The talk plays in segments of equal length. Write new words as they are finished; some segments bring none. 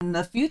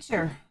in the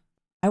future,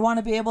 I want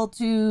to be able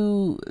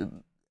to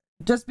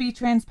just be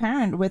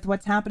transparent with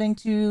what's happening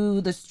to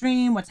the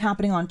stream, what's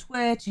happening on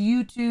Twitch,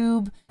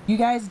 YouTube. You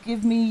guys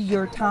give me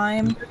your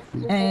time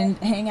and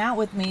hang out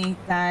with me.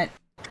 That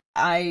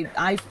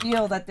I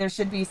feel that there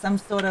should be some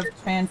sort of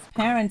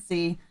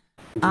transparency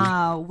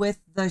with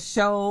the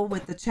show,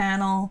 with the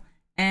channel,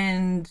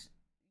 and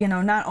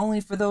not only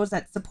for those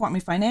that support me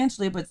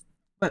financially, but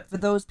for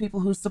those people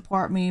who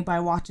support me by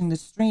watching the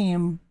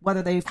stream,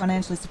 whether they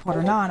financially support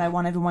or not. I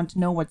want everyone to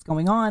know what's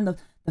going on,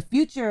 the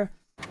future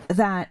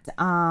that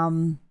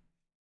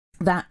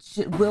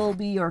will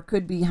be or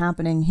could be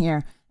happening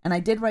here. And I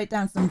did write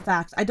down some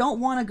facts. I don't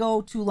want to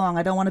go too long.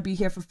 I don't want to be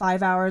here for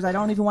 5 hours. I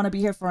don't even want to be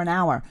here for an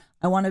hour.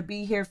 I want to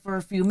be here for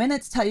a few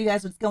minutes, tell you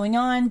guys what's going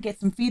on, get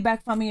some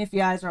feedback from me if you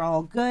guys are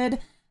all good,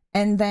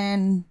 and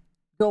then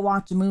go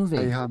watch a movie.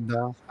 Hey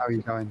Hunter, how are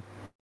you going?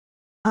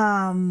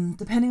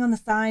 Depending on the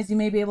size, you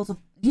may be able to.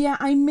 Yeah,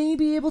 I may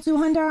be able to,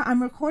 Hunter.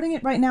 I'm recording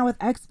it right now with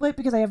XSplit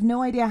because I have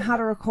no idea how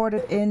to record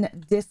it in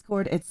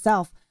Discord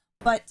itself.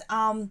 But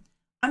I'm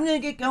gonna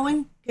get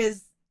going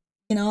because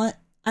you know what?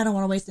 I don't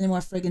want to waste any more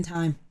friggin'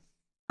 time.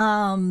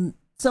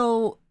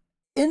 So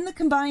in the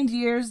combined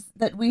years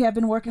that we have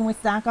been working with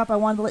Stack Up, I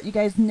wanted to let you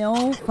guys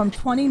know from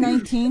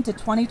 2019 to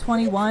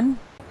 2021,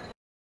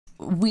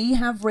 we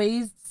have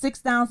raised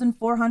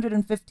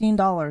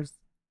 $6,415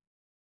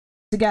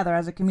 together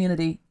as a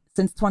community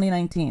since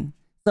 2019.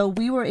 So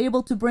we were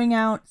able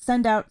to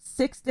send out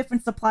 6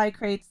 different supply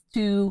crates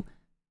to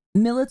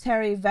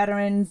military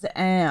veterans,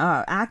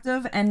 and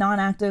active and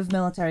non-active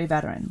military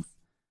veterans.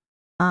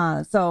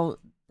 So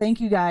thank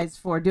you guys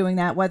for doing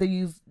that, whether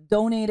you've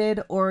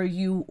donated or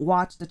you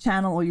watched the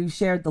channel or you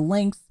shared the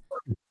links.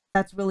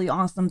 That's really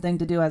awesome thing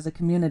to do as a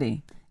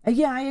community.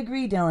 Yeah, I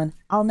agree, Dylan.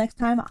 Next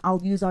time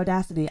I'll use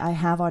Audacity. I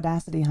have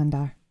Audacity,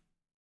 Hundar.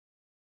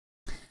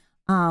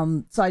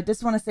 So I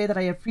just want to say that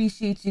I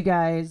appreciate you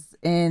guys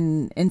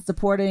in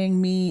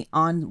supporting me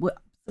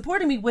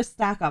with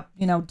Stack Up,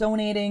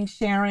 donating,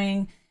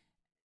 sharing,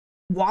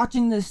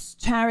 watching this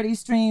charity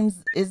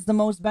streams is the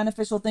most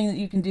beneficial thing that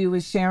you can do,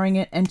 is sharing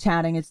it and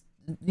chatting. It's,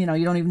 you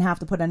don't even have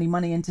to put any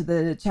money into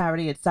the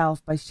charity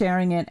itself by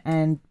sharing it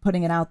and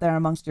putting it out there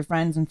amongst your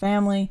friends and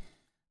family.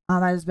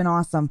 That has been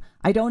awesome.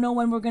 I don't know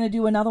when we're going to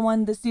do another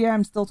one this year.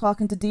 I'm still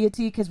talking to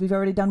Deity because we've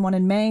already done one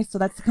in May. So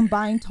that's the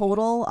combined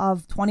total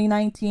of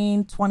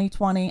 2019,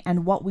 2020,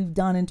 and what we've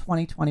done in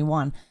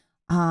 2021.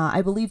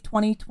 I believe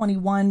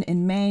 2021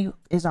 in May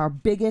is our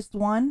biggest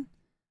one.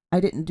 I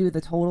didn't do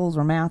the totals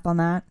or math on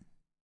that.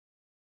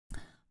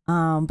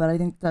 But I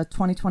think the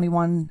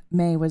 2021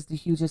 May was the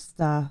hugest.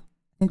 I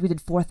think we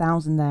did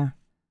 4,000 there.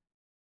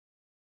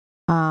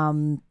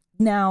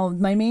 Now,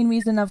 my main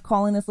reason of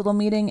calling this little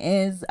meeting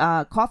is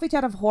Coffee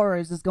Chat of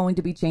Horrors is going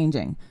to be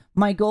changing.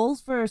 My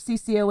goals for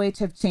CCOH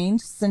have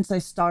changed since I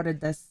started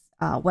this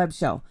web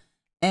show.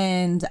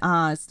 And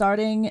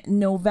starting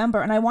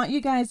November, and I want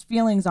you guys'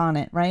 feelings on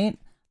it, right?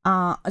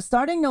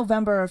 Starting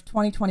November of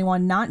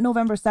 2021, not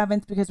November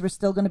 7th, because we're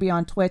still going to be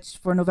on Twitch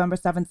for November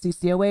 7th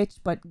CCOH,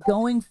 but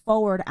going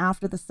forward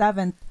after the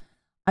 7th,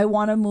 I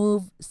want to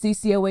move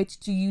CCOH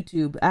to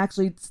YouTube.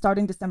 Actually,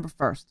 starting December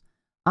 1st,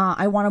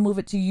 I want to move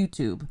it to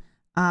YouTube.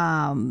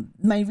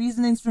 My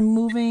reasonings for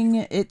moving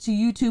it to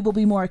YouTube will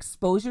be more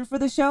exposure for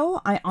the show.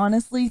 I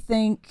honestly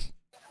think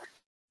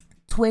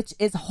Twitch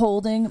is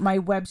holding my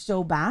web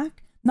show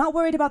back. Not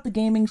worried about the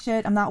gaming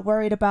shit. I'm not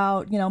worried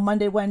about,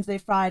 Monday, Wednesday,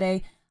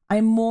 Friday.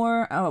 I'm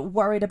more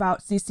worried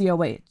about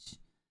CCOH.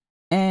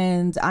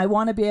 And I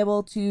want to be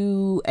able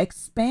to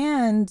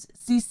expand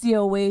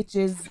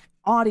CCOH's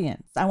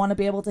audience. I want to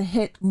be able to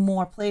hit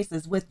more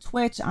places. With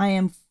Twitch, I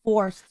am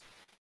forced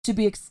to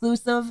be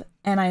exclusive,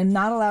 and I am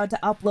not allowed to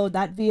upload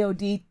that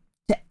VOD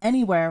to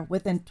anywhere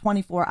within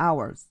 24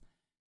 hours.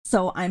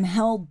 So I'm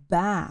held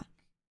back.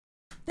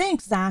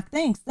 Thanks, Zach.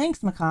 Thanks,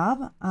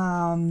 Macabre.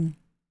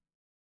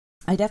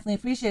 I definitely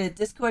appreciate it.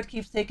 Discord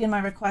keeps taking my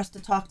request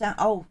to talk down.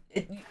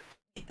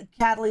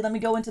 Cataly, let me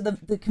go into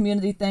the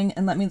community thing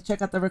and let me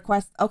check out the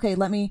request. Okay,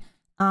 let me,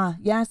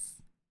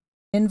 yes,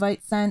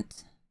 invite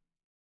sent.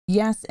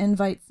 Yes,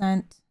 invite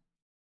sent.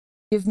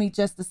 Give me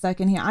just a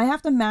second here. I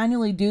have to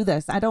manually do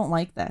this. I don't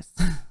like this.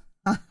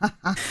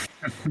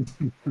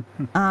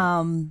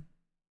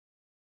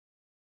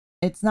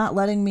 It's not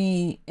letting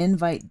me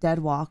invite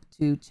Deadwalk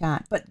to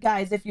chat. But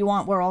guys, if you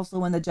want, we're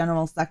also in the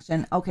general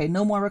section. Okay,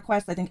 no more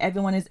requests. I think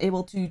everyone is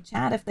able to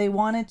chat if they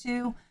wanted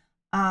to.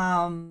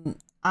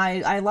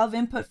 I love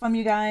input from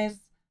you guys.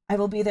 I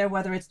will be there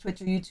whether it's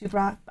Twitch or YouTube.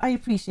 Rock. I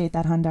appreciate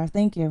that, Hundar.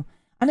 Thank you.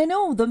 And I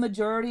know the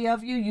majority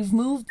of you've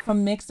moved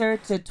from Mixer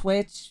to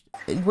Twitch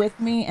with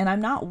me, and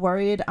I'm not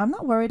worried. I'm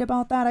not worried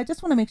about that. I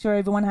just want to make sure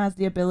everyone has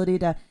the ability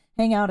to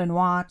hang out and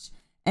watch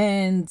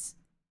and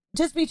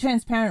just be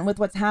transparent with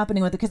what's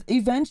happening with it. Because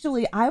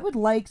eventually I would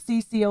like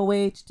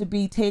CCOH to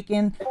be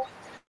taken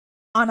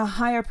on a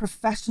higher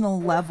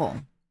professional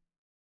level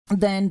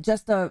than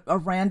just a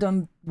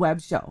random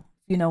web show,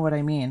 if you know what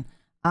I mean.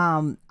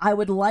 I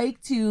would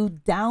like to,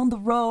 down the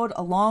road,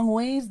 a long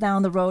ways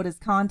down the road, is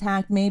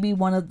contact maybe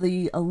one of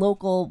the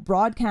local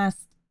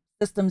broadcast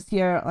systems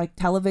here, like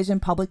television,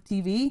 public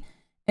TV,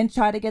 and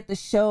try to get the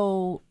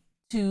show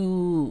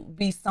to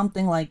be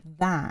something like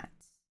that.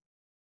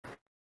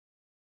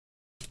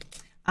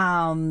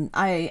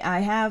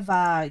 I have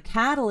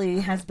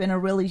Cataly has been a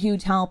really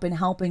huge help in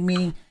helping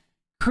me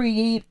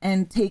create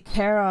and take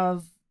care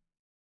of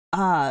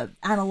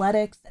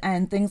analytics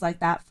and things like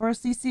that for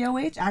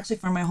CCOH, actually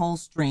for my whole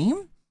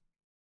stream.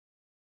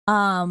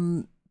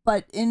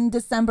 But in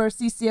December,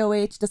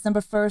 CCOH,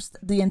 December 1st,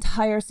 the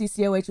entire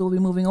CCOH will be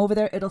moving over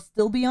there. It'll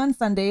still be on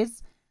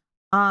Sundays.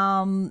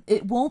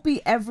 It won't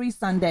be every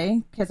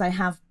Sunday because I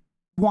have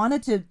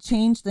wanted to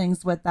change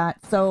things with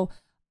that. So,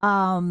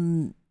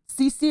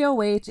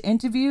 CCOH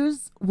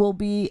interviews will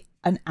be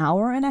an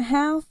hour and a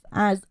half,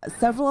 as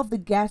several of the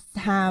guests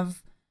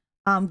have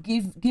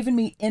given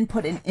me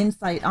input and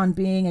insight on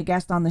being a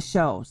guest on the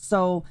show.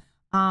 So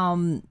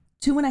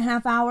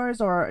 2.5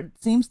 hours, or it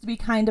seems to be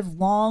kind of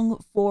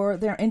long for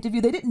their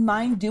interview. They didn't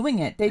mind doing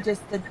it. They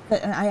just,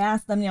 I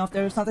asked them, if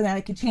there was something that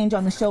I could change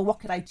on the show, what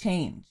could I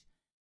change?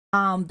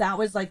 That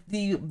was like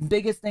the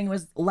biggest thing,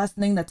 was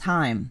lessening the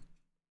time.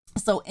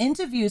 So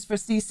interviews for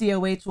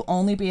CCOH will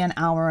only be an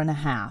hour and a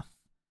half.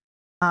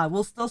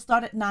 We'll still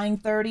start at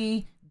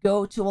 9:30,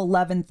 go to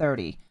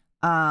 11:30.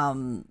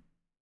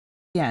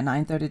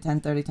 9:30,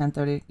 10:30,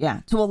 10:30.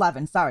 Yeah, to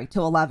 11. Sorry,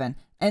 to 11.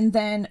 And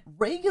then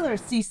regular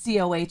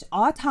CCOH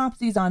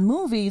autopsies on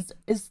movies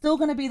is still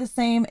going to be the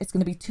same. It's going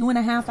to be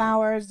 2.5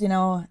 hours,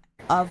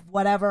 of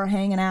whatever,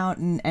 hanging out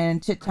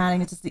and chit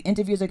chatting. It's just the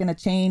interviews are going to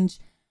change.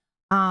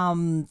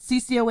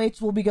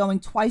 CCOH will be going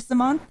twice a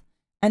month,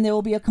 and there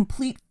will be a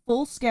complete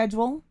full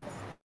schedule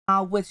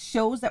with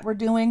shows that we're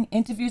doing,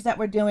 interviews that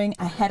we're doing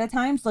ahead of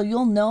time. So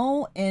you'll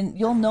know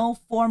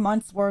 4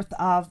 months worth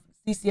of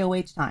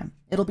CCOH time.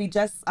 It'll be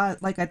just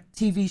like a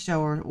TV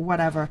show or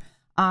whatever.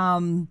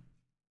 And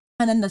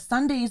then the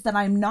Sundays that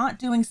I'm not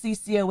doing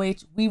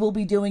CCOH, we will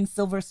be doing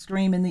Silver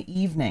Scream in the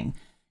evening.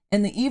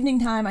 In the evening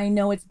time, I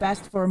know it's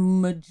best for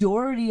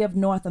majority of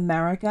North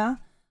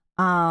America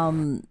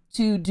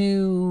to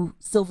do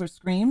Silver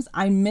Screams.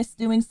 I miss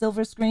doing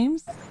Silver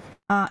Screams.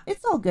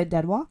 It's all good,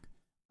 Deadwalk.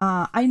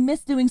 I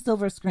miss doing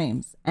Silver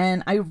Screams,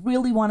 and I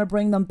really want to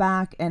bring them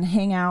back and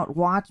hang out,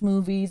 watch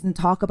movies, and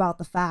talk about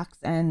the facts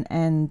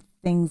and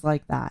things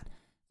like that.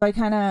 So I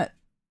kind of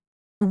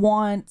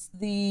want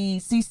the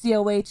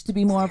CCOH to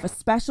be more of a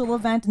special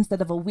event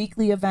instead of a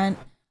weekly event.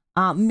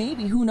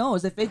 Maybe, who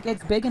knows, if it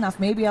gets big enough,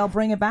 maybe I'll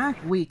bring it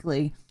back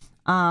weekly.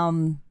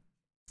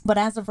 But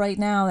as of right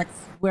now, that's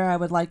where I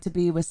would like to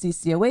be with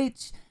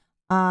CCOH.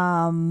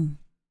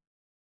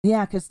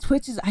 Yeah, because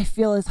Twitch I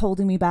feel is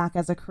holding me back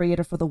as a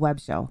creator for the web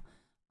show.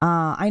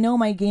 I know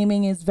my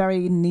gaming is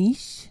very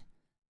niche,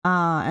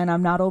 and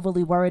I'm not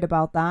overly worried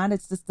about that.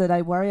 It's just that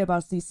I worry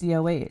about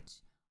CCOH.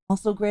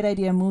 Also, great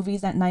idea.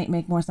 Movies at night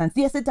make more sense.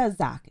 Yes, it does,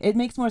 Zach. It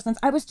makes more sense.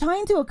 I was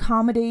trying to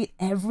accommodate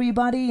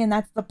everybody, and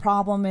that's the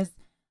problem, is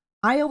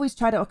I always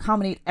try to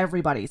accommodate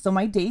everybody. So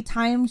my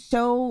daytime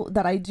show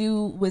that I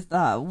do with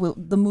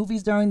the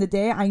movies during the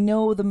day, I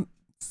know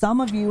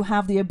some of you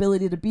have the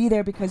ability to be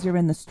there because you're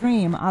in the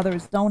stream.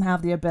 Others don't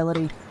have the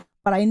ability.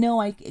 But I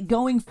know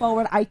going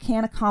forward, I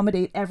can't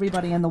accommodate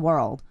everybody in the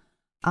world.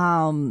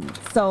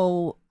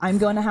 So I'm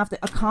going to have to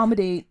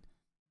accommodate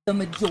the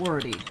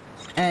majority.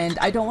 And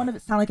I don't want to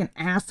sound like an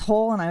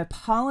asshole, and I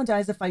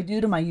apologize if I do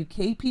to my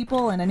UK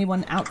people and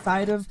anyone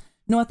outside of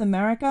North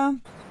America.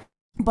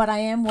 But I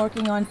am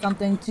working on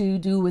something to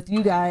do with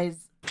you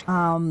guys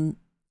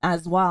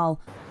as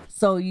well.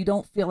 So you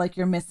don't feel like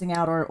you're missing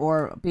out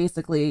or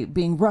basically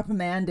being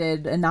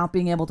reprimanded and not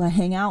being able to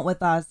hang out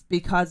with us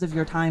because of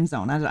your time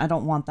zone. I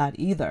don't want that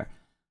either.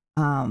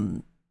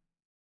 I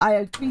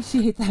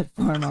appreciate that,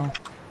 Forno.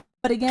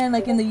 But again,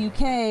 like in the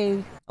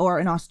UK or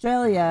in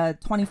Australia,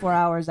 24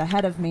 hours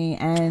ahead of me,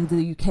 and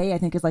the UK, I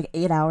think, is like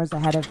 8 hours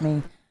ahead of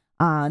me.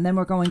 And then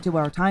we're going to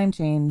our time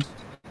change.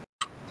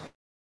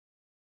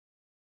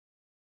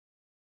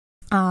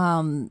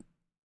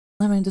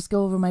 Let me just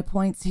go over my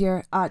points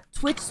here.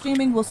 Twitch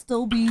streaming will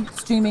still be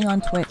streaming on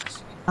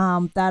Twitch.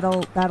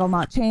 That'll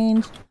not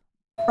change.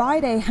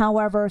 Friday,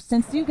 however,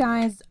 since you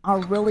guys are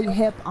really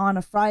hip on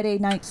a Friday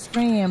night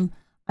stream,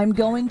 I'm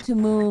going to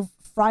move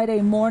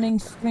Friday morning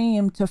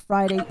stream to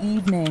Friday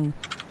evening.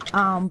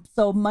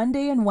 So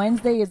Monday and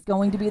Wednesday is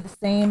going to be the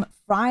same.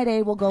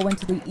 Friday will go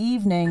into the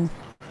evening,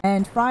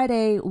 and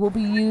Friday will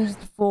be used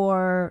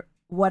for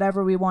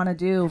whatever we want to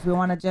do. If we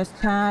want to just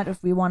chat,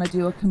 if we want to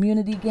do a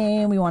community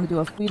game, we want to do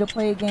a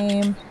free-to-play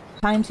game.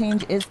 Time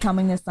change is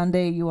coming this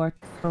Sunday. You are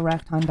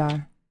correct,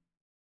 Hundar.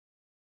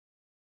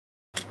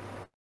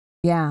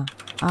 Yeah.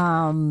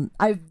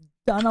 I've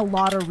done a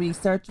lot of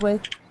research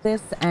with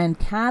this, and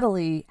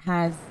Cataly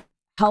has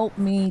helped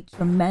me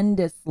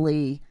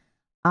tremendously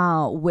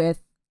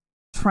with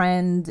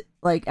trend,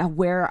 like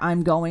where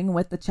I'm going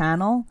with the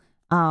channel.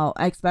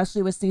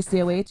 Especially with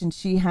CCOH, and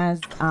she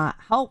has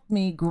helped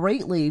me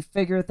greatly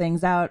figure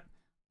things out.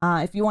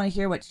 If you want to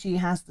hear what she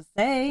has to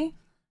say,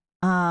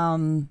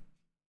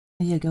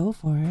 you go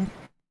for it.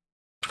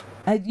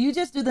 You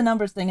just do the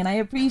numbers thing, and I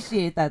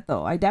appreciate that,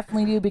 though. I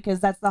definitely do, because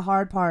that's the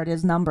hard part,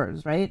 is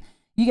numbers, right?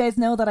 You guys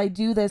know that I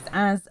do this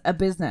as a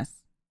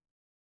business.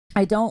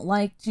 I don't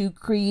like to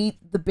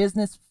create the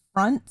business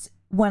front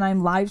when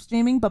I'm live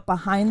streaming, but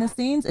behind the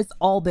scenes, it's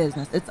all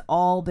business. It's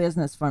all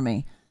business for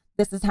me.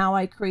 This is how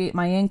I create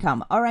my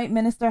income. All right,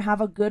 Minister, have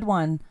a good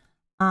one.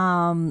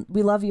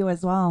 We love you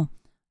as well.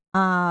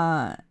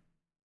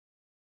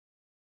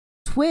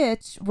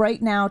 Twitch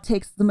right now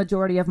takes the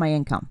majority of my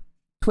income.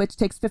 Twitch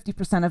takes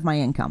 50% of my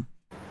income.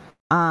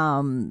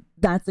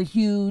 That's a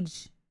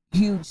huge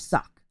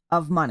suck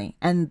of money,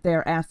 and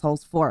they're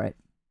assholes for it.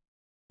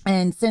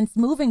 And since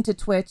moving to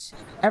Twitch,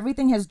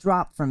 everything has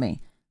dropped for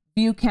me.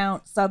 View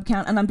count, sub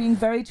count, and I'm being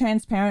very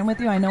transparent with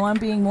you. I know I'm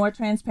being more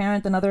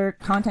transparent than other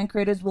content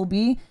creators will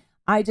be.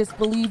 I just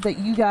believe that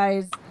you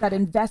guys that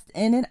invest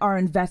in it are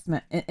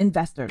investors,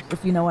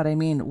 if you know what I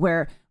mean,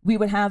 where we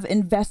would have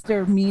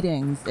investor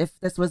meetings if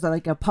this was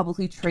like a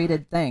publicly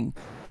traded thing.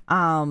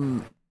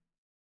 And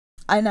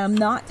I'm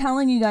not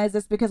telling you guys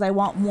this because I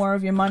want more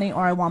of your money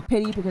or I want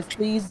pity, because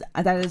please,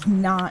 that is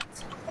not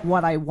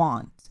what I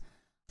want.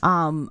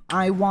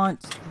 I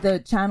want the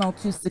channel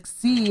to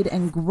succeed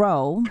and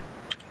grow.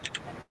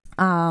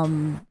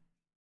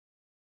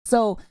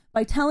 So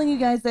by telling you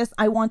guys this,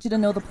 I want you to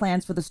know the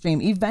plans for the stream.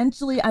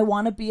 Eventually, I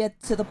want to be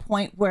to the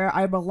point where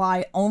I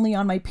rely only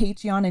on my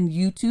Patreon and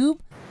YouTube,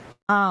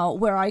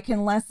 where I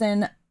can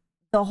lessen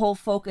the whole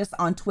focus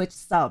on Twitch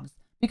subs,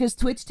 because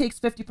Twitch takes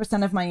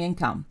 50% of my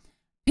income.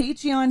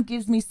 Patreon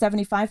gives me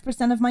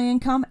 75% of my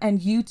income, and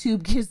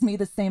YouTube gives me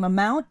the same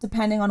amount,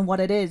 depending on what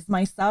it is.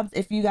 My subs,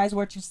 if you guys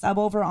were to sub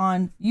over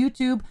on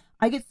YouTube,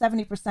 I get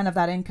 70% of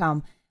that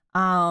income.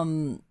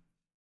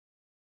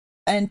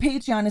 And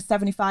Patreon is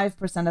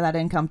 75% of that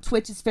income.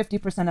 Twitch is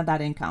 50% of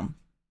that income.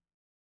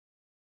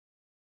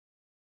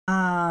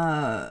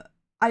 I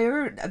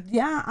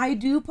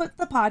do put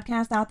the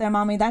podcast out there,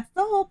 mommy. That's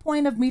the whole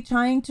point of me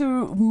trying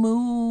to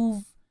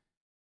move.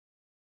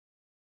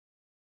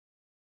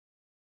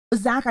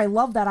 Zach, I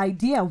love that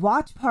idea.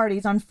 Watch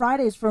parties on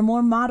Fridays for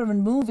more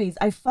modern movies.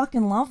 I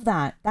fucking love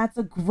that. That's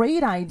a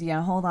great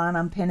idea. Hold on,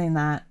 I'm pinning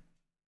that.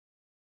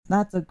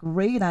 That's a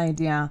great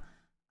idea.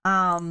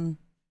 Ra,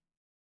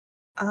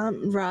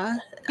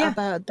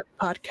 about the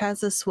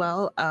podcast as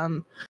well.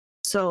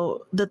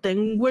 So the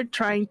thing we're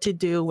trying to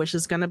do, which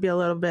is going to be a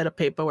little bit of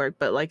paperwork,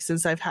 but like,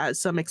 since I've had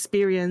some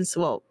experience,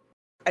 well,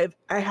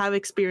 I have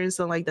experience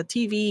on like the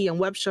TV and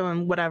web show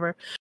and whatever,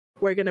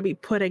 we're going to be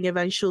putting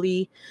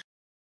eventually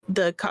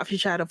the Coffee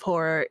Chat of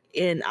Horror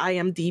in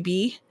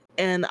IMDb.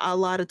 And a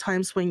lot of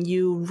times when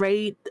you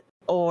rate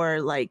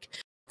or like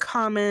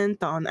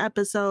comment on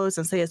episodes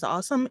and say it's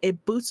awesome,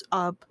 it boosts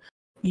up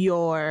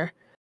your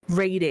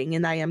rating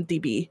in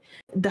IMDb.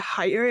 The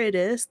higher it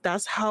is,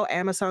 that's how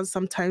Amazon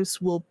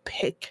sometimes will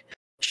pick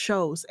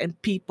shows and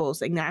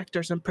peoples and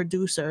actors and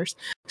producers.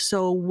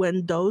 So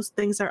when those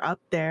things are up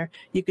there,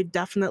 you could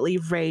definitely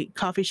rate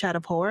Coffee Chat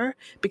of Horror,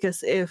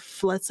 because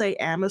if, let's say,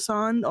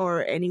 Amazon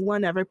or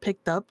anyone ever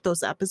picked up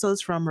those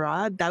episodes from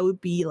Raw, that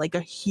would be like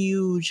a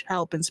huge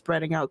help in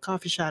spreading out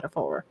Coffee Chat of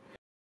Horror.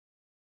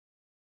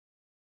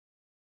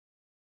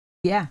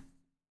 Yeah.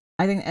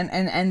 I think,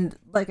 and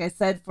like I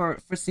said, for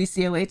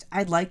CCOH,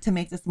 I'd like to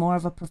make this more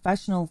of a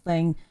professional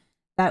thing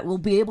that will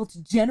be able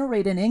to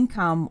generate an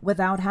income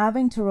without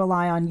having to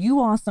rely on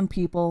you awesome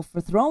people for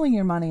throwing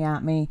your money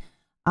at me.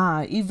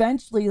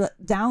 Eventually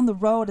down the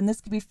road, and this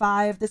could be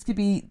 5, this could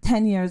be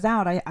 10 years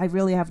out, I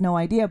really have no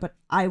idea, but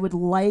I would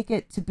like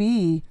it to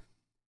be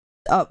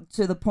up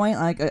to the point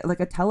like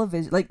a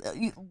television, like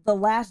The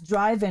Last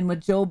Drive-In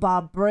with Joe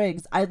Bob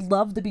Briggs. I'd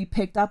love to be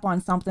picked up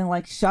on something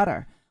like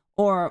Shudder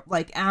or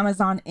like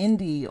Amazon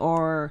Indie,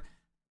 or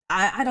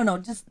I don't know,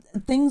 just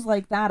things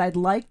like that. I'd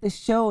like the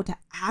show to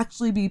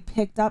actually be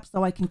picked up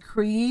so I can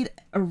create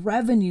a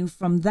revenue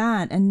from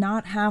that and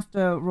not have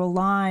to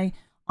rely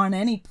on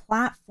any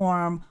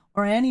platform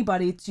or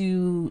anybody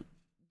to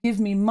give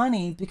me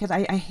money, because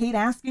I hate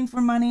asking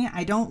for money.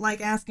 I don't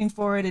like asking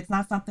for it. It's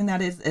not something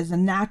that is a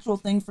natural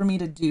thing for me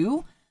to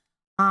do.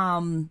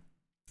 And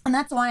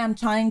that's why I'm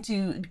trying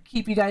to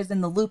keep you guys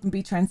in the loop and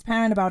be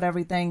transparent about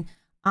everything.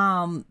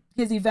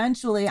 Because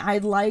eventually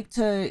I'd like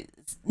to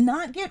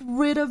not get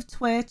rid of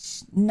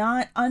Twitch,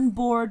 not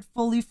unboard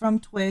fully from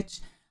Twitch,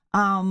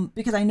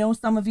 because I know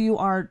some of you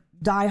are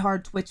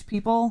diehard Twitch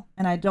people,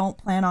 and I don't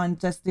plan on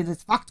just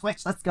this fuck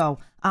Twitch, let's go.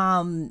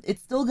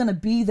 It's still gonna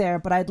be there,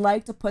 but I'd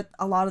like to put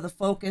a lot of the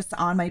focus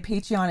on my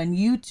Patreon and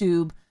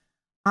YouTube,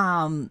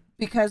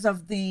 because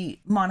of the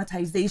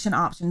monetization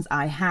options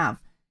I have.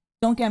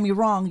 Don't get me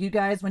wrong, you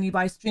guys, when you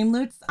buy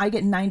Streamloots, I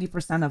get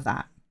 90% of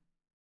that.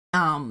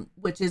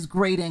 Which is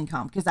great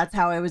income, because that's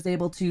how I was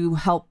able to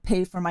help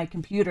pay for my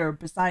computer.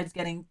 Besides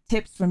getting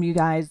tips from you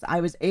guys, I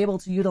was able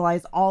to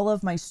utilize all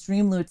of my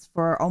Streamloots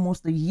for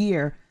almost a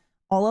year.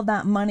 All of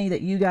that money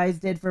that you guys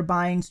did for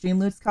buying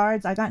Streamloots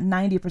cards, I got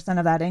 90%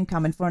 of that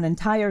income. And for an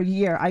entire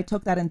year, I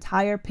took that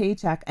entire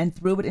paycheck and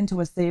threw it into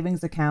a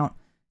savings account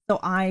so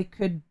I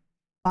could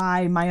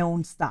buy my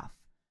own stuff.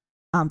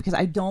 Because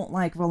I don't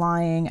like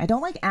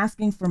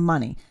asking for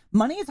money.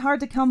 Money is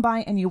hard to come by,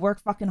 and you work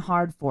fucking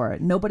hard for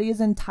it. Nobody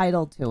is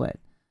entitled to it.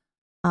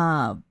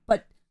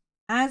 But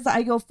as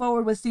I go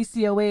forward with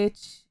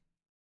CCOH,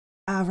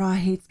 Raw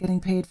hates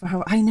getting paid for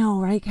her. I know,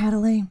 right,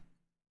 Catalina?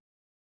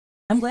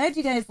 I'm glad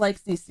you guys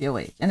like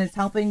CCOH and it's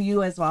helping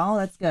you as well.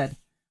 That's good.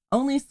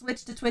 Only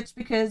switch to Twitch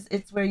because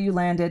it's where you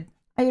landed.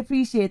 I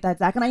appreciate that,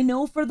 Zach. And I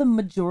know for the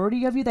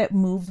majority of you that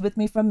moved with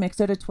me from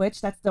Mixer to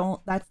Twitch, that's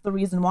the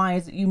reason why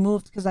is that you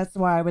moved because that's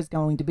where I was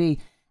going to be.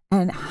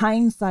 And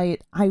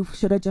hindsight, I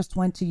should have just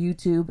went to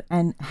YouTube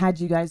and had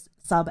you guys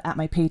sub at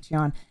my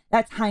Patreon.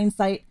 That's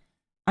hindsight.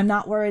 I'm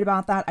not worried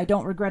about that. I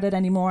don't regret it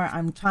anymore.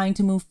 I'm trying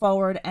to move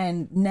forward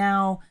and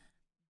now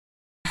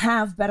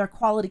have better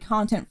quality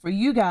content for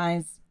you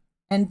guys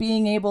and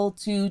being able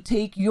to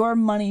take your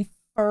money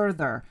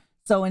further.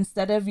 So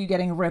instead of you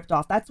getting ripped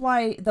off, that's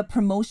why the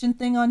promotion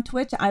thing on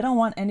Twitch, I don't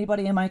want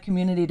anybody in my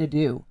community to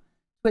do.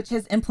 Twitch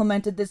has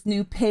implemented this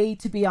new pay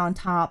to be on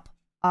top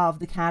of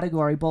the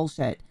category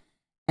bullshit.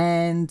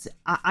 And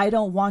I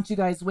don't want you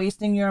guys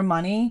wasting your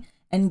money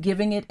and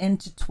giving it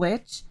into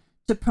Twitch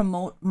to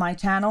promote my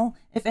channel.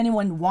 If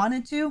anyone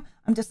wanted to,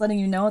 I'm just letting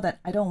you know that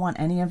I don't want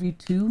any of you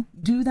to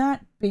do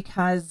that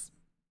because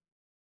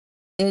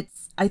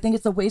I think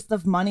it's a waste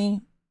of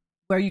money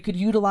where you could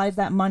utilize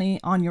that money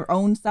on your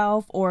own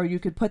self, or you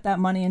could put that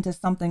money into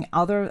something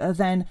other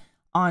than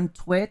on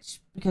Twitch,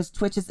 because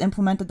Twitch has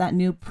implemented that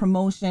new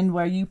promotion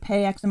where you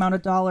pay X amount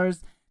of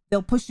dollars,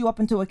 they'll push you up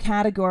into a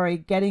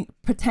category,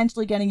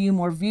 potentially getting you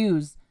more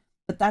views.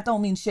 But that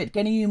don't mean shit.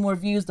 Getting you more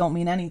views don't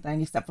mean anything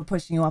except for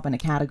pushing you up in a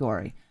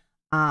category.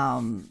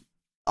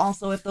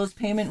 Also, if those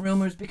payment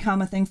rumors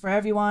become a thing for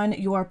everyone,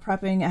 you are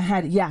prepping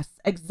ahead. Yes,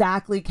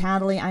 exactly,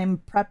 Catalina.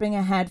 I'm prepping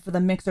ahead for the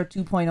Mixer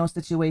 2.0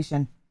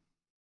 situation.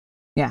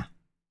 Yeah.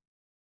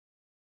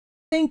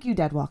 Thank you,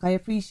 Deadwalk. I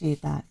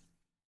appreciate that.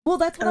 Well,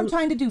 that's what I'm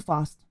trying to do,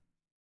 Faust.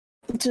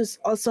 Just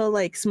also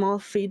like small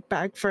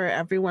feedback for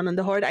everyone on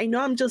the Horde. I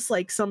know I'm just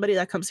like somebody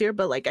that comes here,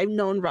 but like I've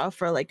known Raw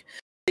for like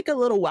a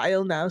little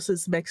while now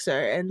since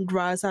Mixer, and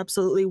Raw is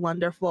absolutely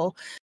wonderful.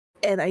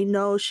 And I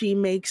know she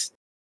makes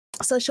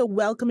such a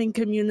welcoming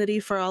community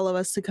for all of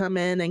us to come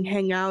in and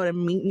hang out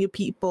and meet new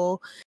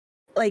people.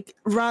 Like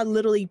Raw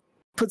literally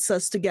puts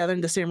us together in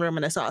the same room,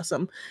 and it's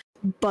awesome.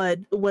 But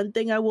one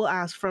thing I will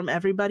ask from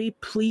everybody,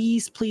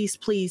 please, please,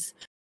 please,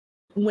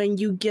 when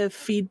you give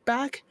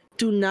feedback,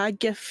 do not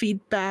give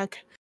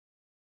feedback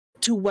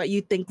to what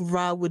you think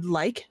Raw would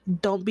like.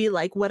 Don't be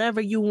like,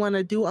 whatever you want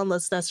to do,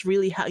 unless that's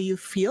really how you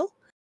feel.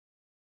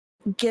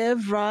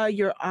 Give Raw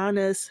your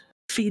honest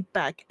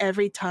feedback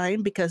every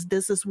time, because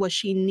this is what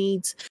she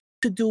needs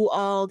to do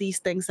all these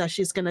things that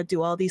she's going to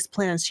do, all these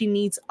plans. She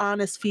needs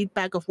honest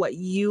feedback of what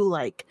you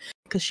like,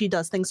 because she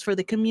does things for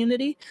the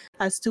community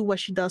as to what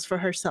she does for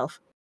herself.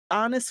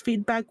 Honest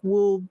feedback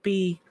will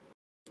be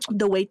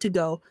the way to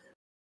go.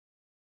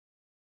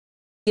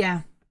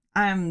 Yeah,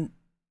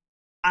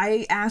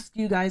 I ask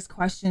you guys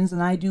questions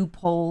and I do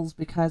polls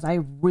because I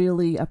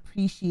really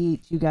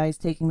appreciate you guys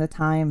taking the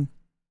time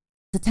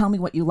to tell me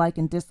what you like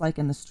and dislike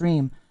in the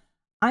stream.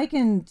 I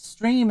can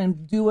stream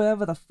and do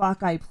whatever the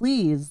fuck I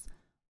please,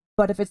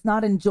 but if it's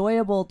not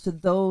enjoyable to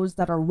those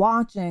that are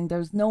watching,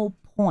 there's no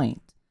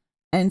point.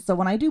 And so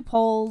when I do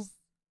polls,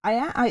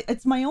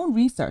 it's my own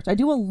research. I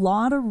do a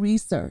lot of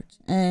research,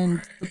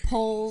 and the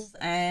polls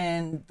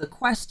and the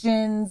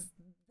questions,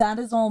 that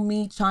is all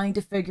me trying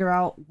to figure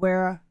out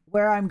where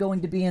I'm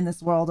going to be in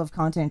this world of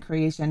content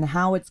creation,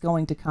 how it's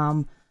going to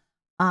come.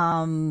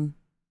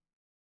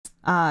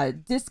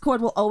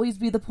 Discord will always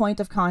be the point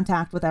of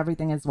contact with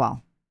everything as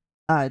well.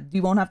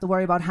 You won't have to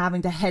worry about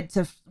having to head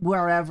to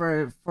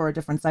wherever for a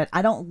different site.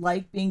 I don't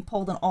like being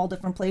pulled in all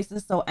different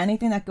places. So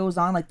anything that goes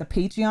on, like the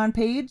Patreon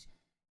page,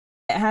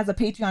 it has a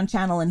Patreon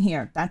channel in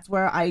here. That's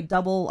where I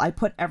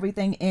put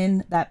everything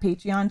in that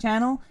Patreon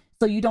channel.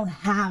 So you don't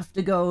have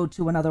to go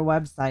to another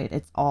website.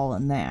 It's all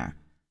in there.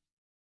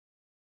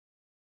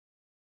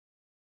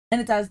 And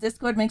it does.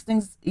 Discord makes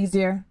things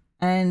easier.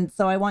 And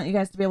so I want you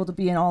guys to be able to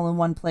be all in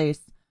one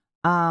place,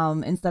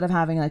 instead of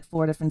having like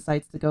 4 different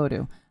sites to go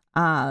to.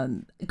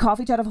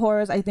 Coffee Chat of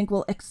Horrors, I think,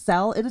 will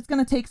excel. It is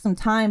going to take some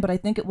time, but I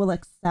think it will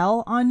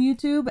excel on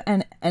YouTube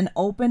and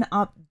open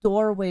up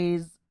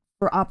doorways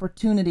for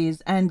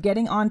opportunities. And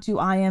getting onto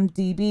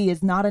IMDb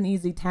is not an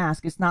easy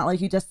task. It's not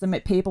like you just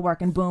submit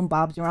paperwork and boom,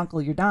 Bob's your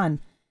uncle, you're done.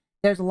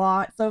 There's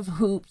lots of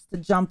hoops to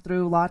jump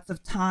through, lots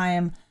of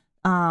time.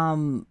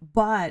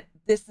 But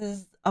this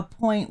is a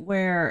point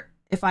where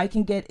if I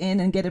can get in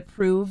and get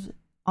approved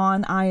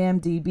on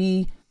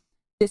IMDb,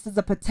 this is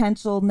a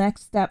potential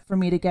next step for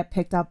me to get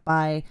picked up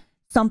by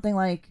something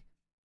like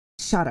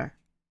Shudder.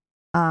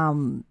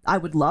 I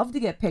would love to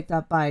get picked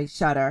up by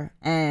Shudder,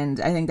 and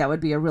I think that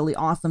would be a really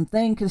awesome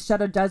thing, because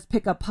Shudder does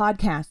pick up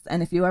podcasts.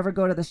 And if you ever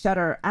go to the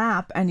Shudder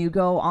app and you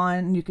go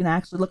on, you can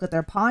actually look at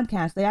their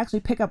podcasts. They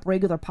actually pick up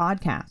regular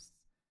podcasts.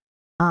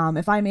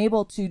 If I'm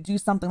able to do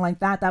something like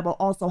that, that will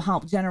also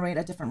help generate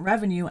a different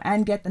revenue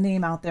and get the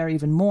name out there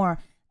even more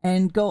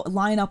and go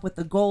line up with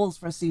the goals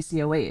for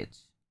CCOH.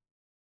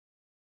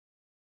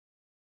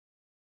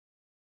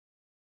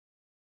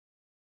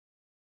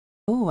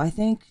 Oh, I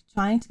think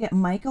trying to get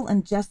Michael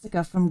and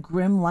Jessica from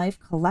Grim Life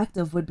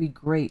Collective would be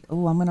great.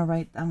 Oh, I'm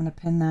gonna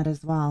pin that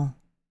as well.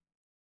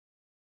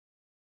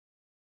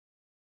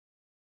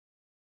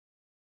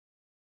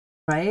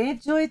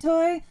 Right, Joy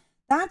Toy?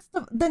 That's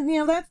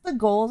that's the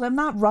goals. I'm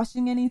not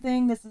rushing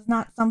anything. This is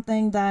not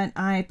something that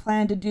I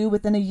plan to do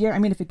within a year. I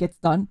mean, if it gets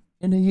done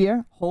in a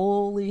year,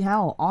 holy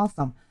hell,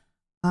 awesome.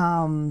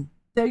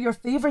 They're your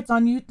favorites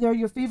on you. They're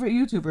your favorite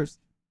YouTubers.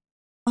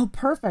 Oh,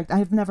 perfect.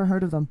 I've never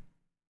heard of them.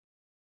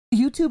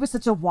 YouTube is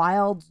such a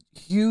wild,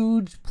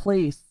 huge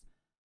place.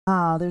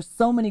 There's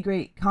so many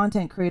great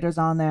content creators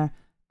on there.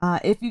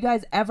 If you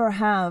guys ever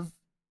have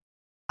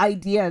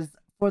ideas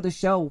for the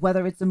show,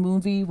 whether it's a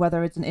movie,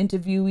 whether it's an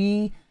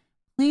interviewee,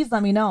 please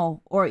let me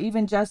know. Or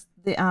even just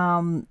the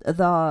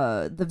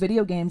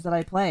video games that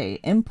I play.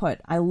 Input.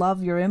 I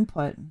love your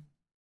input.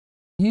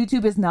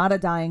 YouTube is not a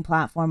dying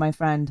platform, my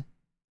friend.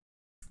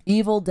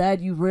 Evil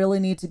Dead, you really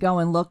need to go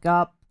and look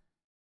up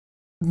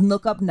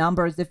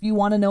numbers. If you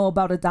want to know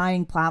about a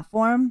dying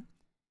platform,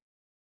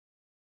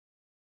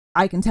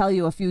 I can tell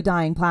you a few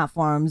dying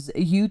platforms.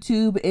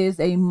 YouTube is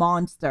a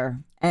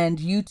monster, and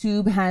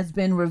YouTube has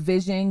been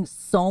revisioning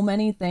so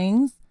many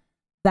things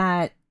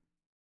that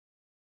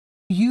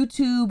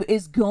YouTube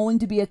is going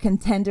to be a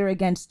contender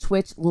against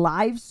Twitch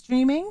live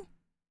streaming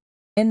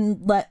in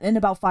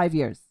about 5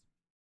 years.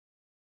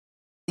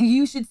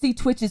 You should see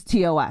Twitch's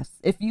TOS.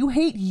 If you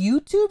hate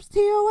YouTube's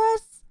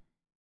TOS,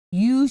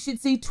 you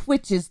should see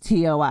Twitch's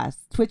TOS.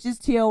 Twitch's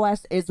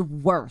TOS is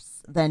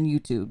worse than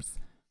YouTube's.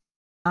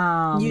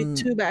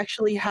 YouTube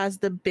actually has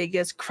the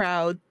biggest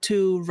crowd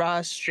to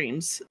Raw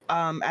streams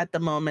at the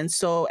moment.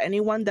 So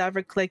anyone that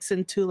ever clicks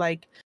into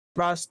like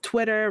Raw's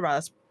Twitter,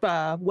 Raw's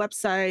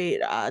website,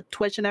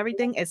 Twitch, and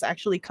everything is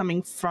actually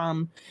coming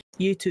from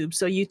YouTube.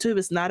 So YouTube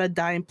is not a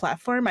dying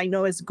platform. I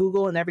know it's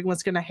Google, and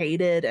everyone's gonna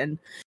hate it, and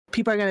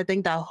people are gonna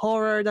think that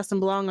horror doesn't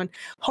belong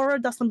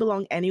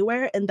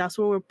anywhere, and that's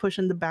where we're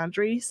pushing the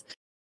boundaries.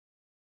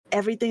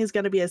 Everything is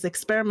going to be as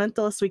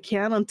experimental as we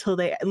can until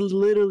they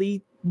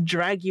literally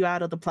drag you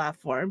out of the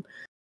platform.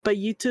 But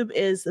YouTube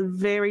is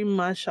very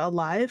much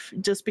alive.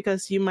 Just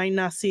because you might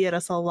not see it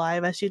as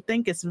alive as you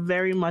think, it's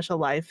very much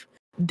alive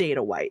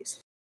data wise.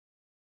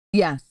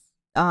 Yes.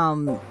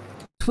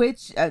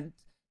 Twitch.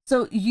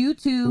 So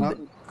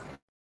YouTube.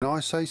 Can I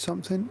say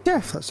something? Sure.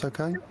 If that's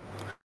okay.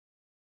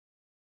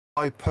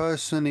 I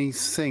personally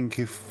think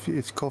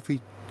if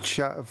Coffee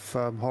Chat of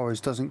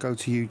Horrors doesn't go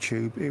to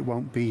YouTube, it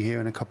won't be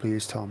here in a couple of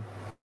years' time.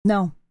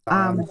 No.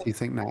 Do you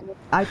think that?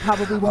 I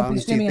probably won't be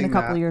streaming in a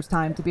couple of years'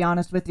 time, to be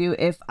honest with you,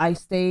 if I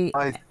stay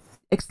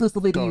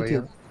exclusively to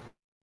YouTube.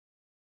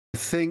 I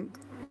think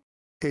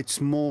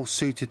it's more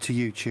suited to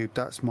YouTube.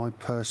 That's my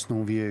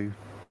personal view.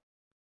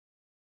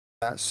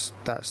 That's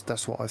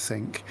what I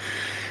think.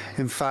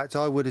 In fact,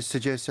 I would have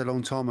suggested a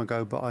long time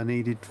ago, but I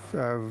needed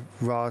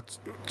Ra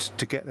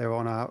to get there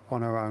on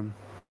her own.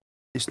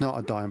 It's not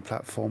a dying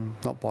platform,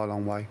 not by a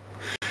long way.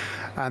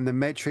 And the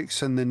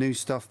metrics and the new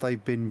stuff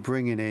they've been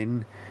bringing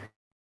in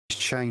has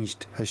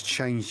changed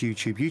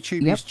YouTube.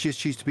 YouTube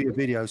just used to be a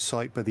video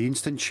site, but the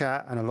instant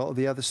chat and a lot of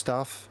the other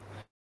stuff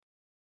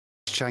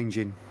is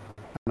changing.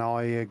 And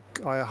I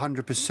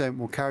 100%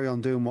 will carry on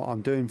doing what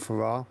I'm doing for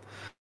Ra.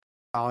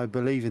 I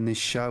believe in this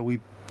show.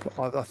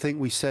 I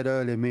think we said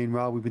earlier, me and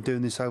Ra, we've been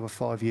doing this over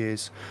 5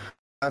 years.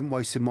 I haven't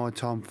wasted my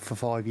time for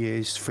 5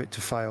 years for it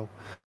to fail.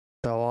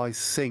 So I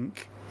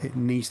think it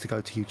needs to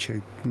go to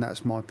YouTube, and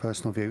that's my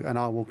personal view. And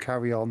I will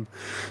carry on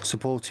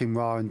supporting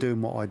Ra and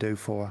doing what I do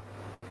for her.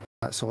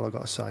 That's all I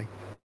got to say.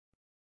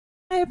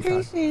 I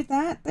appreciate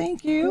that.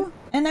 Thank you.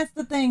 And that's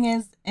the thing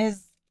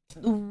is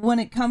when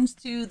it comes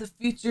to the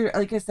future,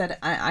 like I said,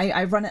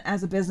 I run it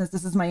as a business.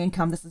 This is my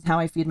income. This is how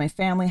I feed my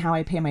family, how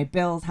I pay my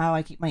bills, how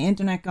I keep my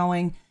internet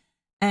going.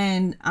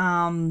 And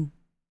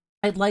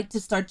I'd like to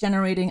start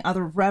generating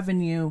other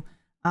revenue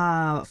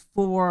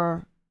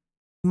for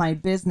my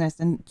business,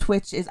 and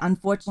Twitch is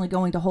unfortunately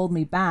going to hold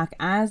me back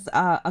as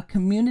a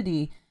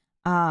community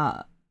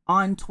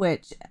on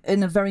Twitch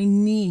in a very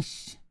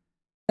niche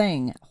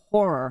thing,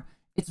 horror.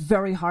 It's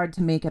very hard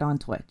to make it on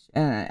Twitch,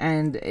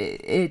 and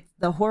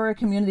the horror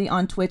community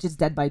on Twitch is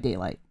Dead by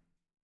Daylight,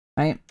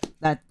 right?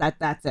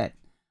 That's it.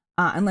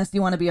 Unless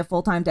you want to be a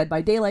full-time Dead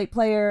by Daylight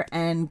player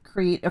and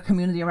create a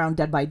community around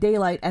Dead by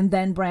Daylight and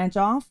then branch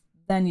off,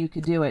 then you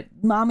could do it.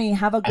 Mommy,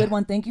 have a good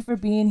one. Thank you for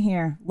being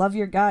here. Love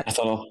your gut. I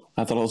thought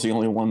I was the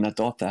only one that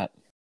thought that.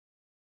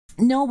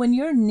 No, when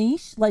you're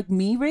niche like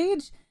me,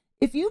 Rage,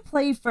 if you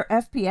play for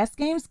FPS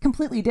games,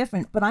 completely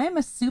different. But I am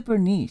a super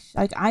niche.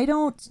 Like, I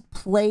don't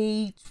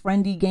play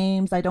trendy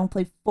games. I don't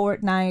play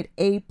Fortnite,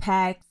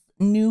 Apex,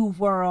 New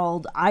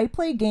World. I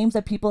play games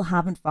that people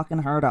haven't fucking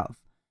heard of.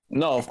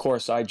 No, of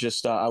course. I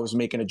just I was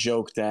making a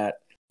joke that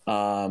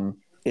I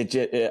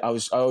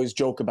always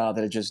joke about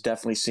that. It just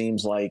definitely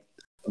seems like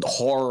the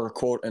horror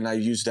quote, and I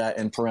use that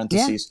in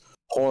parentheses. Yeah.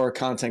 Horror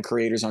content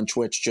creators on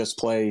Twitch just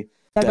play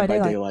Dead by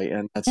Daylight,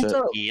 and that's it.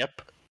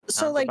 Yep.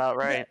 So like, about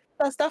right.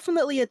 That's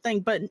definitely a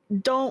thing, but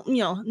don't,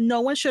 no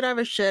one should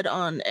ever shit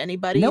on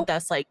anybody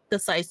that's like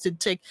decides to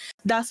take,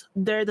 that's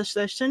their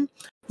decision.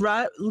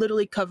 Ra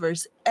literally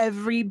covers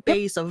every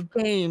base of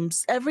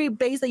games, every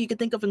base that you can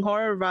think of in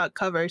horror, Ra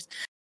covers.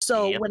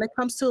 So when it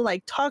comes to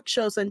like talk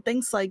shows and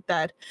things like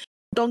that,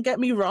 don't get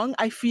me wrong,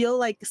 I feel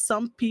like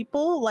some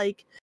people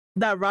like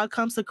that Raw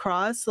comes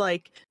across,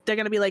 like they're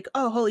gonna be like,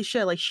 oh holy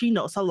shit, like she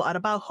knows a lot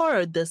about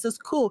horror, this is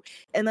cool.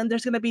 And then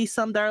there's gonna be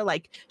some that are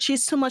like,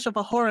 she's too much of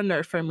a horror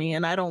nerd for me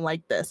and I don't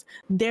like this.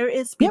 There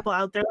is people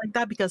out there like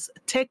that because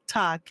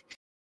TikTok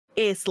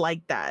is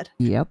like that.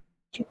 Yep.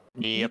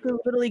 You can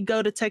literally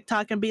go to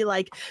TikTok and be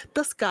like,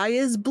 the sky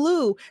is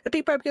blue. And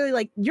people are really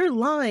like, you're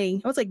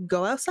lying. I was like,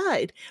 go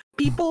outside.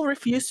 People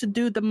refuse to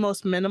do the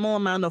most minimal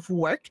amount of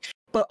work,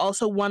 but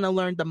also want to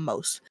learn the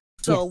most.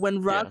 So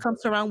when Ra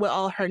comes around with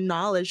all her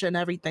knowledge and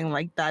everything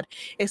like that,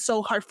 it's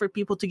so hard for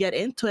people to get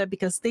into it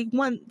because they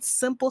want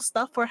simple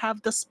stuff or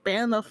have the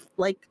span of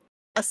like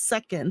a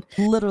second.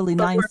 Literally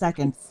 9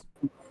 seconds.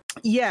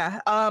 Yeah.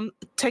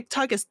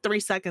 TikTok is 3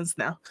 seconds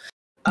now.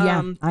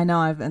 Yeah, I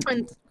know.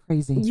 It's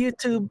crazy.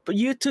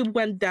 YouTube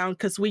went down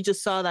because we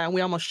just saw that and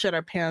we almost shit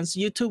our pants.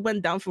 YouTube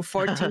went down from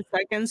 14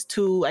 seconds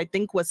to I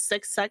think was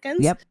 6 seconds.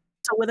 Yep.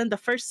 So within the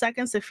first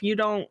seconds, if you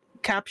don't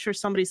capture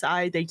somebody's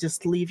eye, they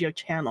just leave your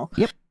channel.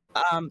 Yep.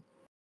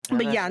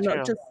 But yeah,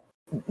 no, just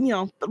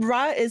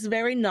Ra is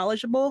very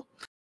knowledgeable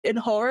in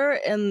horror,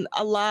 and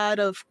a lot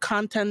of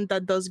content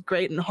that does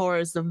great in horror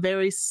is a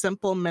very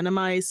simple,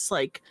 minimized,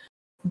 like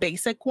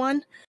basic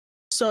one.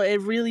 So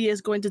it really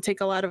is going to take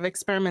a lot of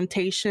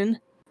experimentation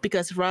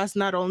because Ra's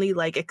not only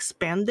like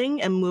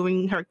expanding and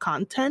moving her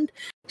content,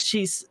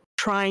 she's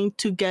trying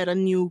to get a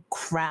new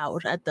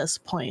crowd at this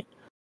point.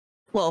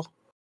 Well,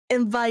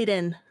 invite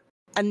in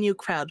a new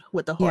crowd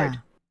with the Horde.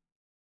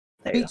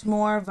 Reach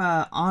more of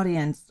a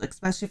audience,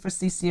 especially for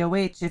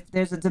CCOH. If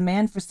there's a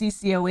demand for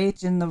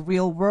CCOH in the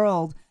real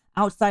world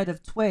outside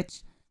of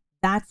Twitch,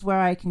 that's where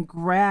I can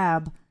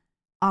grab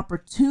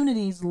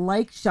opportunities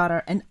like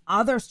Shudder and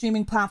other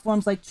streaming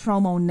platforms like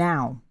Tromo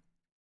Now.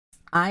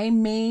 I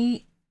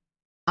may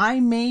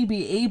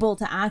be able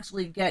to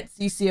actually get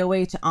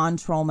CCOH on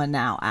Troma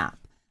Now app.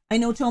 I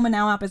know Troma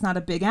Now app is not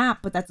a big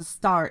app, but that's a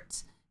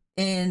start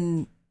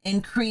in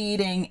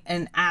creating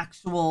an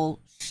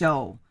actual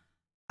show.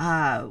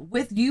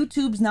 With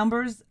YouTube's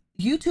numbers,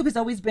 YouTube has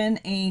always been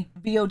a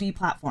VOD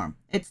platform.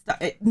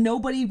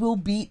 Nobody will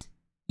beat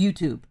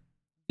YouTube.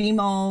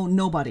 Vimeo,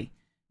 nobody.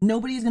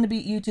 Nobody's going to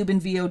beat YouTube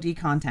in VOD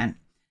content.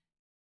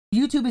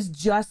 YouTube is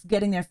just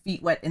getting their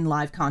feet wet in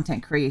live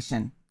content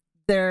creation.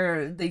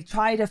 They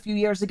tried a few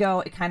years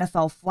ago. It kind of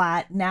fell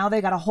flat. Now they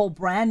got a whole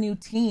brand new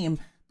team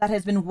that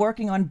has been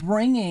working on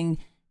bringing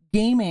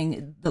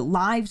gaming, the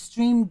live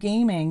stream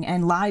gaming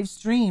and live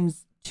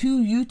streams to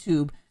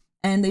YouTube.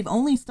 And they've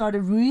only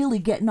started really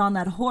getting on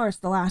that horse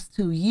the last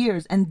 2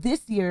 years. And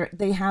this year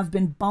they have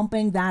been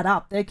bumping that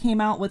up. They came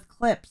out with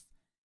clips.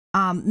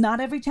 Not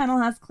every channel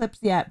has clips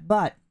yet,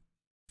 but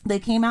they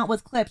came out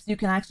with clips. You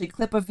can actually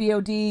clip a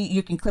VOD.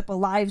 You can clip a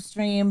live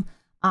stream.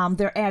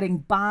 They're adding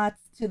bots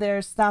to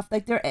their stuff.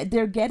 Like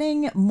they're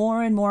getting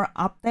more and more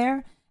up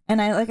there. And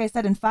like I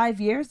said, in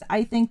 5 years,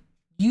 I think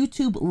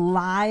YouTube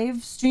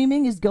live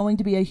streaming is going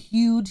to be a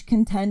huge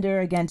contender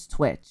against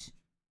Twitch.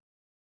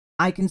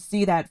 I can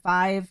see that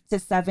 5 to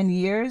 7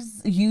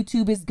 years,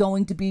 YouTube is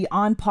going to be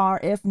on par,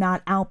 if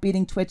not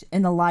outbeating Twitch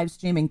in the live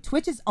streaming.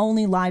 Twitch is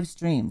only live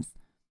streams,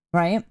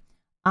 right?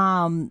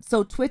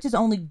 So Twitch is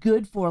only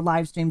good for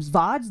live streams.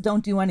 VODs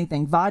don't do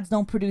anything. VODs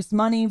don't produce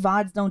money.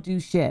 VODs don't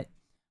do shit.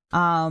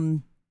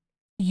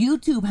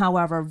 YouTube,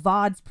 however,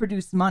 VODs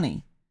produce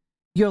money.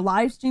 Your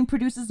live stream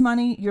produces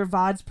money. Your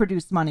VODs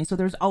produce money. So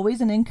there's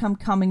always an income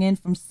coming in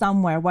from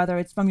somewhere, whether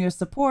it's from your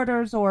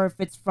supporters or if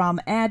it's from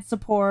ad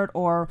support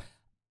or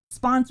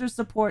sponsor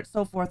support,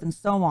 so forth and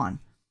so on.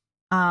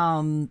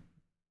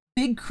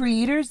 Big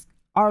creators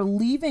are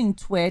leaving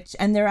Twitch,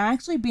 and they're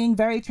actually being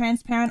very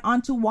transparent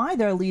onto why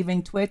they're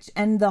leaving Twitch.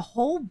 And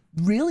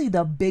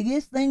the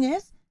biggest thing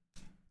is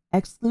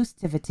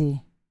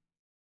exclusivity.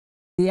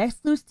 The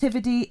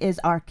exclusivity is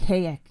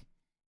archaic.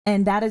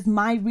 And that is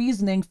my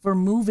reasoning for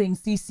moving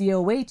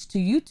CCOH to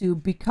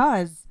YouTube,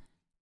 because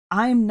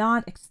I'm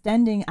not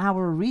extending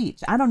our reach.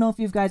 I don't know if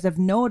you guys have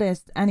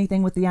noticed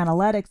anything with the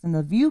analytics and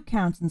the view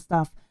counts and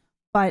stuff,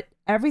 but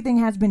everything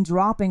has been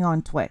dropping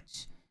on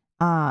Twitch.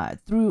 I'm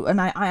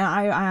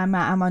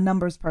a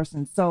numbers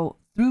person. So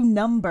through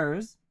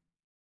numbers,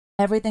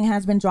 everything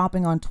has been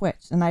dropping on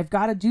Twitch. And I've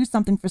got to do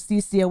something for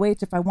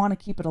CCOH if I want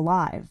to keep it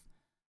alive.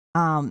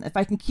 If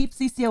I can keep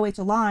CCOH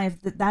alive,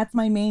 that's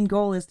my main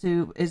goal, is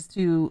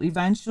to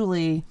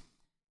eventually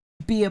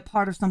be a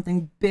part of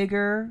something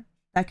bigger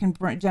that can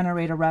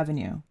generate a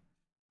revenue.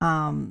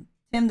 Tim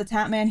the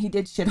Tapman, he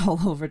did shit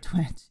all over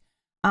Twitch.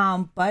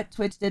 But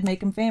Twitch did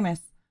make him famous.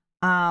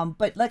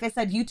 But like I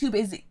said, YouTube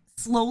is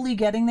slowly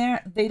getting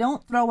there. They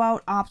don't throw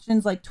out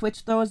options like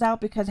Twitch throws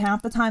out, because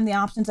half the time the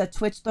options that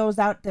Twitch throws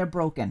out, they're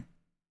broken,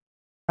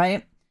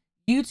 right?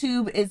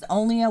 YouTube is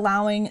only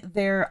allowing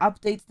their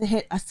updates to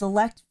hit a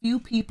select few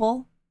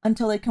people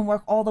until they can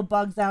work all the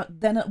bugs out.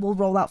 Then it will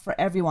roll out for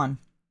everyone.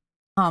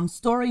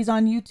 Stories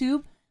on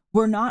YouTube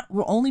were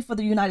only for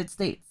the United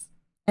States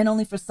and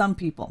only for some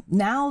people.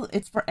 Now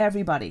it's for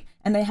everybody.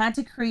 And they had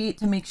to create,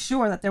 to make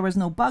sure that there was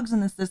no bugs in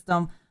the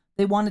system,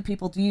 they wanted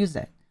people to use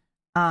it.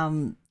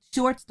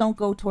 Shorts don't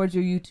go towards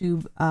your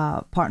YouTube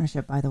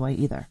partnership, by the way,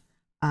 either.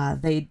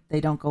 They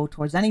don't go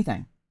towards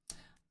anything.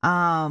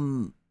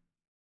 I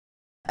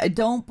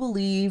don't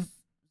believe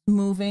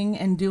moving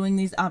and doing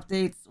these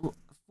updates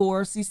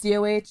for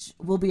CCOH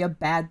will be a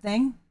bad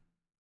thing.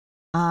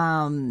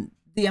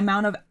 The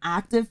amount of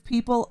active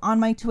people on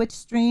my Twitch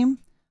stream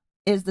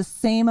is the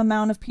same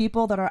amount of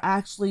people that are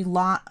actually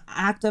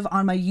active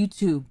on my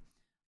YouTube.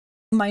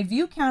 My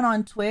view count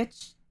on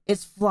Twitch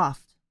is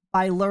fluffed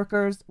by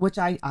lurkers, which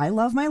I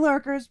love my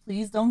lurkers.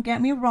 Please don't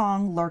get me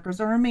wrong. Lurkers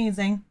are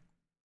amazing.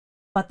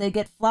 But they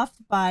get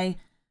fluffed by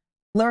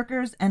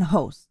lurkers and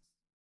hosts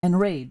and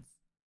raids,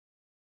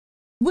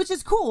 which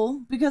is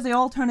cool because they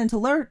all turn into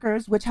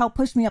lurkers, which help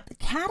push me up the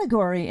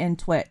category in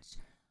Twitch.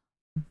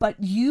 But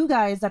you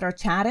guys that are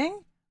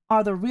chatting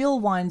are the real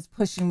ones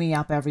pushing me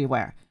up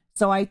everywhere.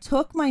 So I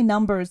took my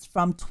numbers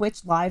from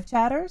Twitch live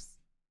chatters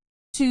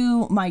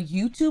to my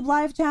YouTube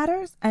live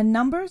chatters and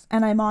numbers,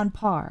 and I'm on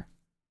par.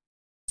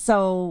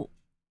 So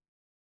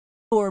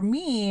for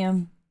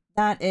me,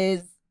 that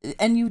is,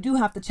 and you do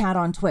have to chat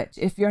on Twitch.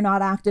 If you're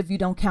not active, you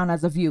don't count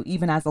as a view,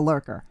 even as a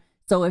lurker.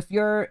 So if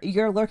you're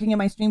lurking in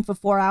my stream for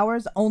 4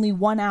 hours, only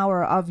 1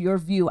 hour of your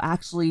view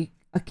actually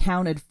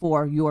accounted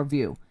for your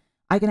view.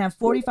 I can have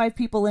 45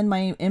 people in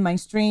my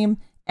stream.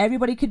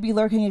 Everybody could be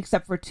lurking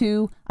except for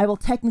 2. I will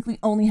technically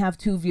only have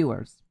 2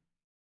 viewers.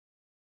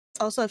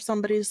 Also, if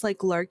somebody's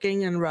like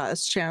lurking in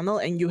Ra's channel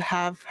and you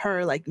have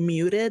her like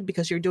muted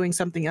because you're doing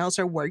something else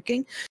or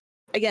working,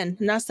 again,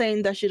 not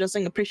saying that she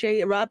doesn't appreciate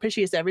it. Ra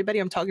appreciates everybody.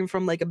 I'm talking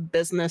from like a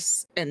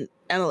business and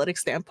analytics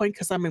standpoint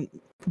because I'm in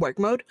work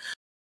mode.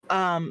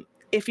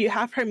 If you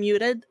have her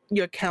muted,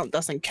 your count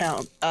doesn't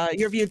count.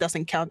 Your view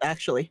doesn't count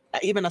actually,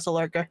 even as a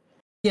lurker.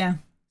 Yeah.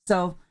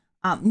 So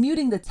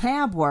muting the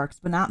tab works,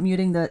 but not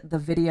muting the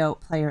video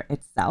player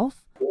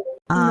itself.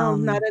 No,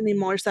 not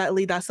anymore.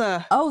 Sadly, that's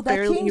a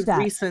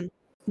recent.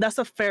 That's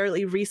a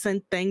fairly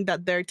recent thing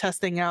that they're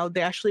testing out.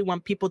 They actually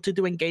want people to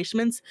do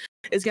engagements.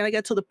 It's gonna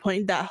get to the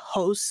point that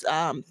hosts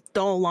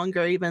no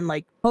longer even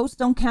like hosts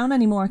don't count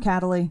anymore,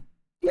 Cataly.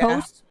 Yeah.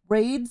 Hosts,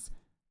 raids,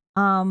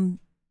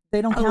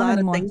 they don't count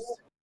anymore.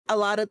 A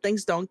lot of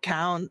things don't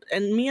count.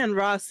 And me and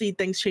Ra see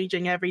things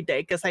changing every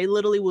day because I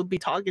literally would be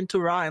talking to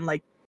Ra and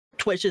like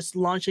Twitch is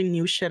launching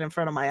new shit in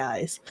front of my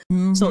eyes.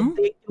 Mm-hmm. So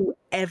they do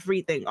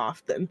everything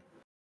often.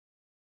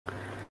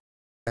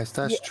 Yes,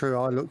 that's true.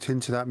 I looked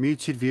into that.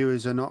 Muted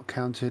viewers are not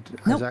counted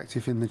as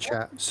active in the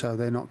chat, so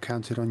they're not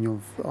counted on your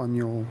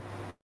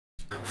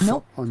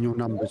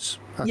numbers.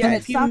 Yeah, and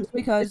it sucks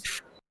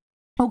because.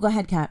 Oh, go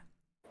ahead, Kat.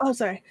 Oh,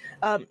 sorry.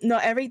 No,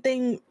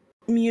 everything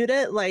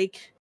muted,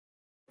 like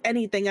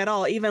anything at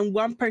all, even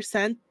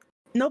 1%.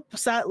 Nope.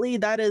 Sadly,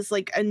 that is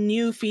like a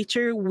new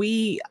feature.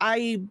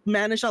 I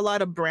manage a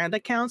lot of brand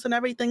accounts and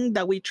everything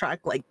that we track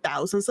like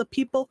thousands of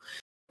people.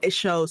 It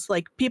shows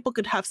like people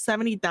could have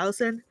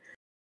 70,000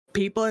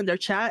 people in their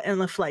chat,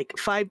 and if like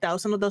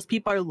 5,000 of those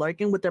people are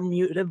lurking with their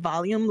muted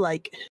volume,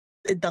 like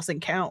it doesn't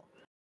count.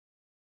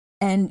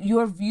 And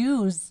your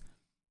views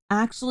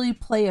actually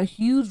play a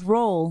huge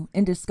role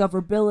in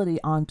discoverability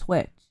on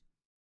Twitch.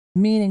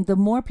 Meaning the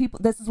more people,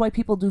 this is why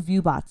people do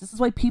view bots. This is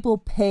why people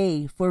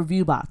pay for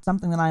view bots,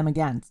 something that I'm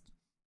against.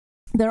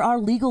 There are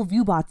legal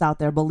view bots out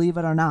there, believe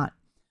it or not.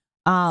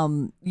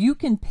 You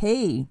can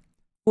pay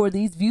for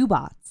these view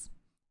bots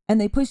and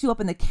they push you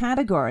up in the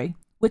category,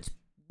 which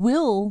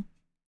will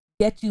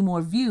get you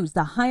more views.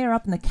 The higher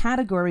up in the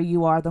category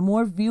you are, the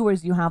more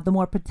viewers you have, the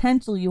more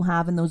potential you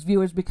have in those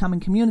viewers becoming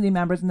community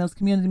members and those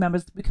community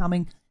members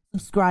becoming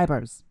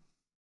subscribers.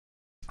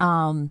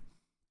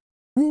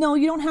 No,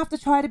 you don't have to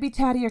try to be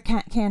Chatty or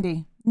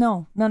Candy.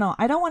 No.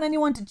 I don't want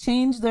anyone to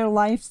change their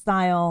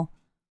lifestyle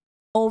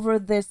over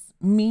this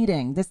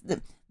meeting.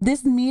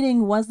 This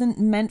meeting wasn't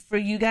meant for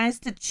you guys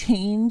to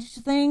change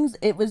things.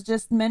 It was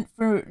just meant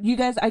for you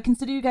guys. I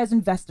consider you guys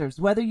investors,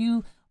 whether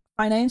you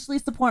financially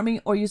support me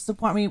or you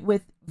support me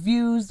with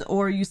views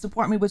or you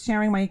support me with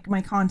sharing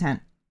my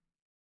content.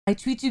 I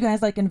treat you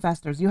guys like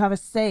investors. You have a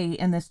say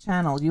in this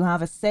channel. You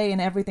have a say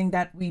in everything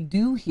that we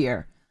do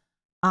here.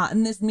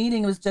 And this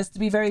meeting was just to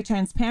be very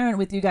transparent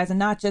with you guys and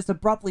not just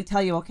abruptly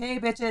tell you, okay,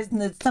 bitches, on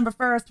December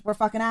 1st, we're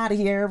fucking out of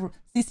here.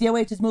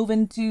 CCOH is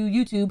moving to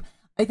YouTube.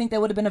 I think that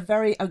would have been a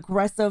very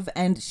aggressive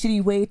and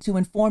shitty way to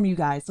inform you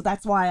guys. So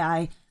that's why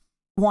I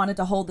wanted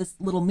to hold this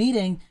little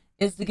meeting,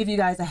 is to give you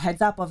guys a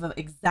heads up of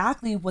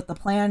exactly what the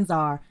plans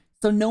are.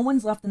 So no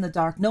one's left in the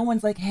dark. No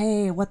one's like,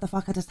 hey, what the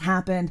fuck just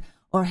happened?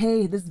 Or,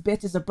 hey, this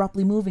bitch is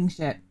abruptly moving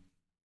shit.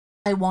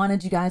 I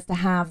wanted you guys to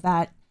have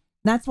that.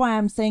 That's why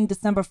I'm saying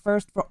December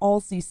 1st for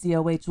all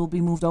CCOH will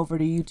be moved over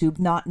to YouTube,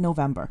 not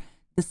November,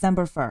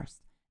 December 1st.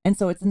 And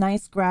so it's a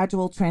nice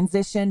gradual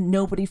transition.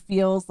 Nobody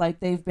feels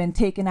like they've been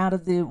taken out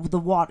of the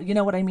water. You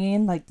know what I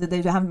mean? Like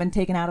they haven't been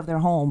taken out of their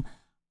home.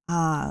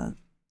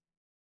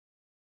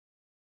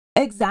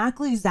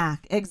 Exactly,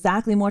 Zach.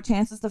 Exactly. More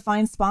chances to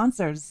find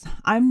sponsors.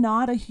 I'm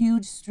not a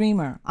huge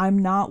streamer. I'm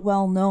not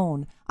well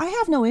known. I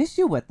have no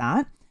issue with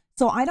that.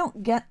 So I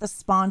don't get the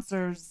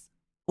sponsors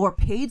or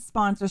paid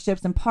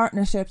sponsorships and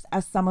partnerships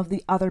as some of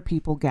the other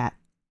people get.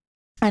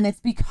 And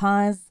it's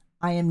because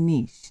I am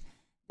niche.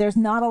 There's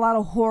not a lot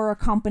of horror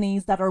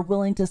companies that are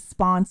willing to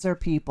sponsor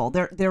people.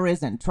 There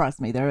isn't,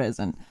 trust me, there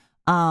isn't.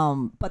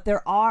 But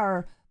there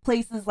are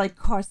places like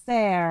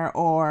Corsair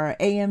or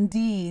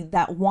AMD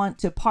that want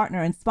to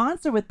partner and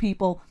sponsor with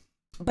people,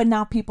 but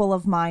not people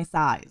of my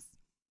size.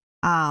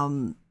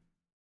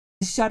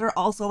 Shudder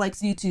also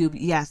likes YouTube.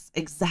 Yes,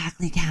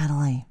 exactly,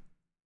 Cataly.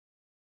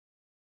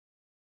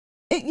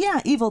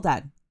 Yeah, Evil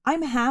Dead.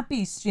 I'm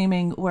happy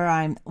streaming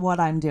what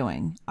I'm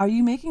doing. Are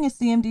you making a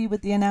CMD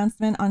with the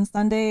announcement on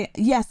Sunday?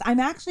 Yes, I'm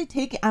actually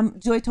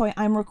Joy Toy,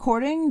 I'm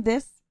recording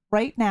this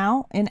right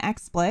now in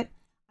XSplit.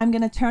 I'm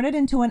going to turn it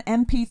into an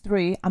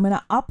MP3. I'm going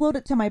to upload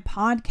it to my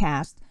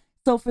podcast.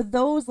 So for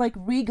those like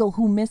Regal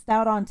who missed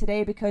out on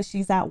today because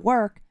she's at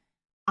work,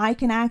 I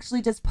can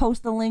actually just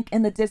post the link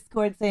in the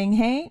Discord saying,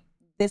 hey,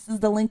 this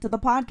is the link to the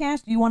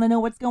podcast. You want to know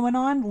what's going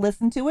on?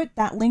 Listen to it.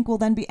 That link will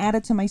then be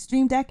added to my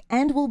Stream Deck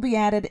and will be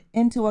added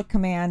into a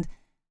command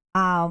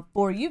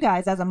for you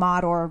guys as a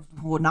mod or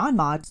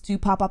non-mods to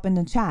pop up in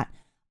the chat.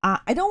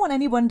 I don't want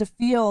anyone to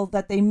feel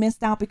that they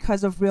missed out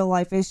because of real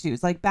life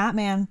issues. Like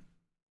Batman,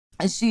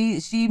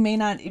 she may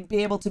not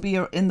be able to be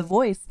in the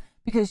voice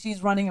because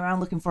she's running around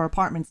looking for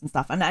apartments and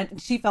stuff.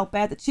 And she felt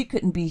bad that she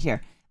couldn't be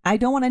here. I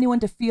don't want anyone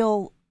to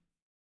feel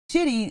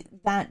shitty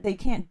that they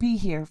can't be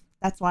here.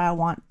 That's why I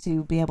want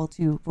to be able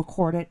to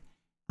record it,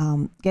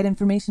 get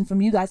information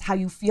from you guys, how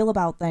you feel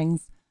about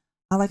things.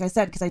 Like I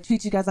said, because I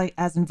treat you guys like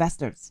as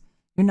investors.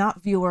 You're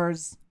not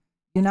viewers.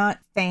 You're not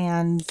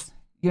fans.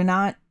 You're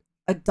not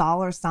a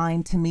dollar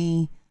sign to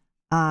me.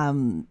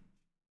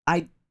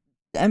 I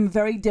am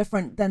very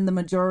different than the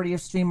majority of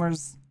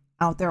streamers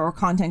out there or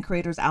content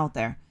creators out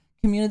there.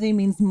 Community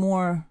means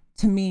more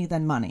to me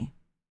than money.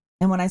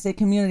 And when I say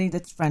community,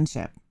 that's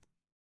friendship.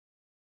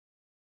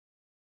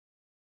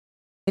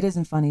 It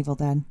isn't fun, Evil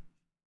Dead.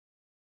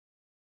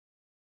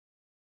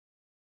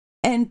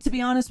 And to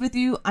be honest with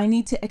you, I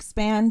need to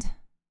expand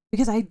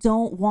because I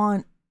don't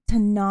want to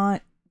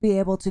not be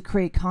able to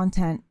create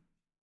content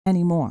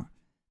anymore.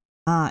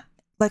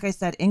 Like I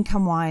said,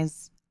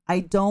 income-wise,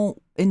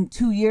 in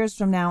 2 years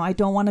from now, I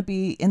don't want to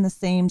be in the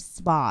same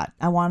spot.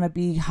 I want to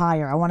be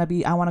higher. I want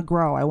to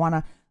grow. I want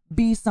to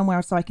be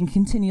somewhere so I can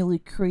continually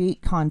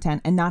create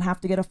content and not have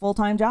to get a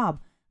full-time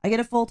job. I get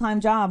a full-time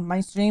job,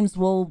 my streams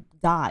will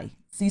die.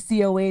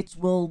 CCOH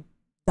will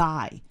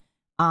die.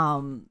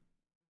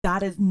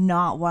 That is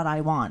not what I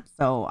want.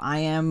 So I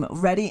am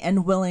ready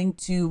and willing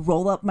to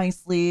roll up my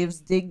sleeves,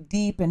 dig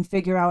deep, and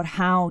figure out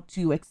how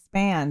to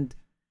expand.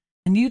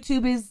 And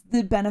YouTube is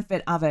the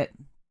benefit of it.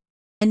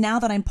 And now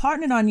that I'm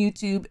partnered on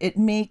YouTube, it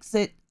makes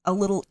it a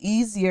little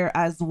easier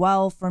as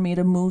well for me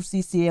to move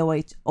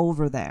CCOH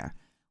over there,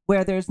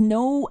 where there's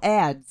no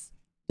ads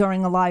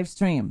during a live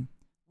stream,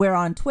 where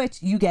on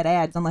Twitch, you get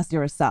ads unless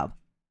you're a sub.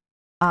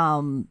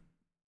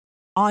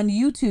 On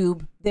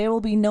YouTube, there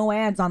will be no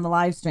ads on the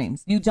live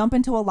streams. You jump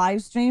into a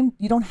live stream,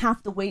 you don't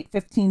have to wait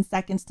 15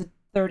 seconds to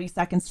 30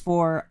 seconds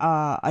for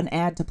an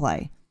ad to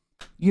play.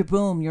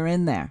 You're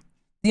in there.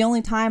 The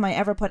only time I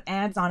ever put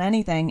ads on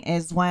anything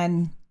is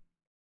when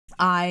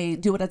I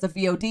do it as a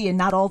VOD, and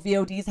not all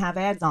VODs have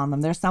ads on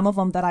them. There's some of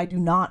them that I do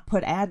not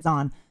put ads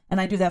on,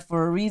 and I do that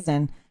for a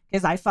reason,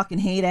 because I fucking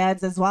hate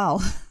ads as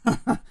well.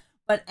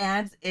 But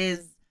ads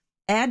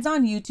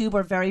on YouTube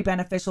are very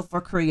beneficial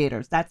for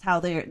creators. That's how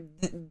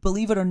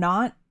believe it or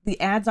not, the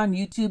ads on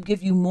YouTube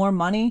give you more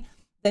money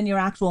than your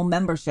actual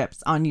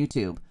memberships on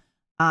YouTube.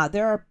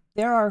 There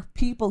are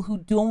people who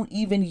don't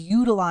even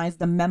utilize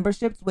the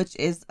memberships, which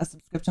is a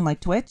subscription like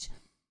Twitch.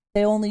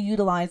 They only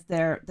utilize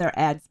their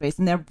ad space,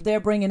 and they're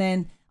bringing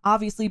in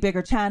obviously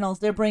bigger channels.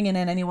 They're bringing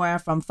in anywhere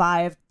from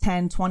 $5,000,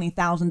 $10,000,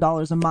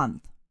 $20,000 a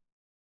month,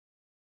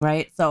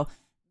 right? So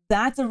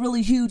that's a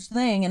really huge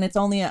thing, and it's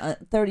only a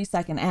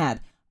 30-second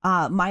ad.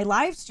 My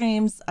live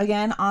streams,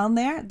 again, on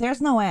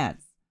there's no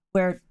ads,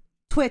 where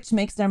Twitch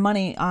makes their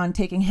money on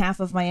taking half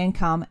of my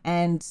income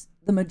and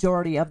the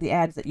majority of the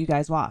ads that you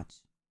guys watch.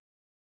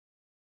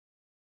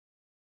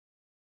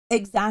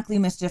 Exactly,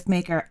 Mischief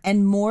Maker.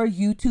 And more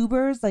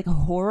YouTubers, like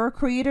horror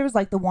creators,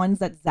 like the ones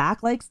that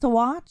Zach likes to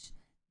watch,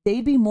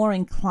 they'd be more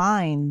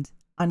inclined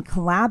on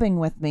collabing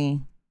with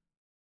me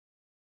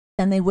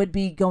than they would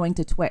be going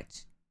to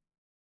Twitch.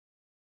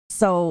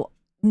 So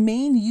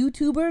main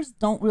YouTubers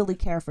don't really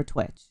care for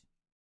Twitch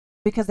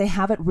because they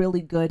have it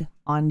really good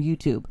on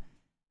YouTube.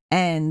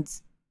 And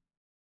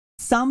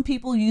some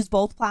people use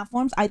both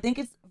platforms. I think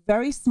it's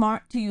very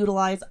smart to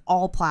utilize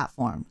all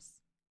platforms.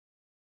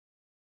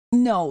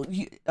 No,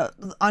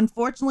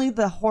 unfortunately,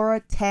 the horror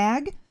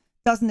tag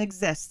doesn't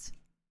exist.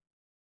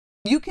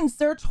 You can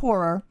search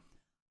horror,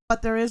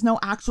 but there is no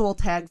actual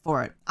tag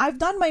for it. I've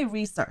done my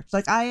research.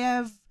 Like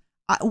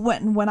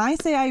when I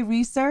say I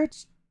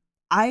research,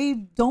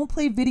 I don't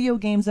play video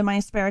games in my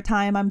spare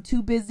time. I'm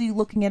too busy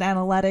looking at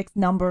analytics,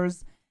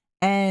 numbers,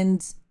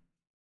 and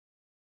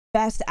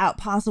best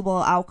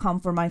possible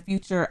outcome for my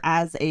future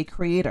as a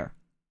creator.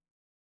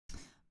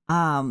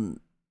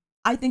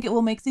 I think it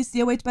will make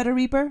CCOH better,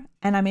 Reaper,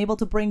 and I'm able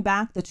to bring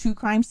back the true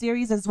crime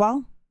series as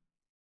well.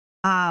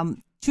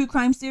 true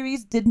crime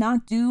series did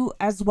not do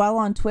as well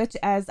on Twitch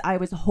as I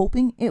was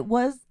hoping it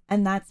was,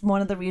 and that's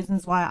one of the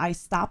reasons why I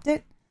stopped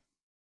it.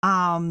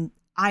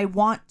 I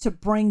want to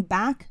bring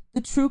back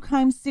the true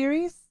crime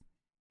series,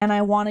 and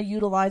I want to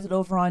utilize it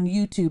over on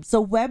YouTube.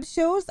 So web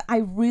shows, I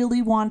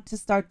really want to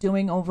start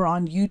doing over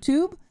on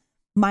YouTube.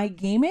 My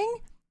gaming,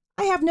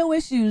 I have no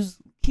issues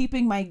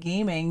keeping my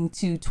gaming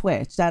to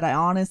Twitch. That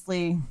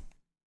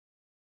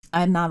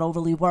I'm not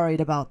overly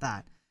worried about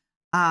that.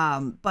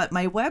 But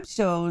my web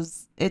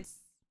shows, it's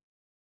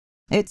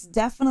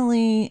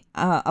definitely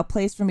a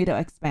place for me to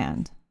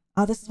expand.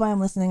 This is why I'm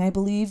listening. I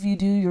believe you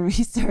do your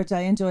research.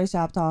 I enjoy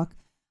Shop Talk.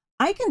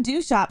 I can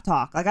do Shop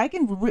Talk. Like I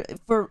can,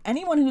 for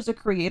anyone who's a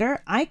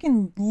creator, I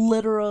can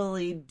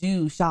literally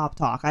do Shop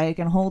Talk. I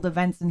can hold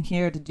events in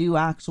here to do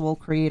actual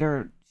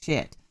creator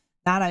shit.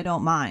 That I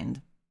don't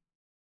mind.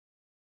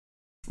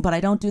 But I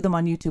don't do them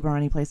on YouTube or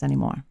any place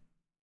anymore.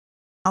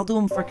 I'll do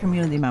them for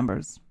community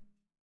members.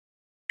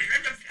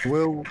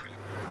 We'll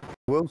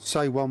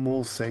say one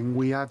more thing.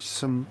 We have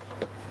some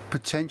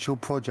potential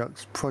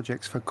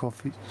projects for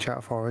Coffee Chat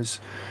of Horrors,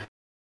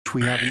 which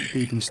we haven't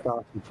even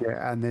started yet,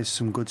 and there's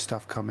some good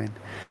stuff coming.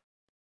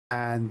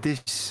 And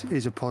this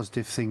is a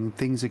positive thing.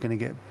 Things are going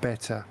to get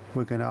better.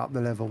 We're going to up the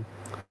level.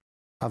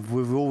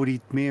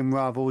 Me and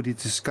Ra have already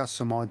discussed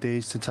some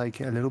ideas to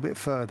take it a little bit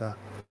further.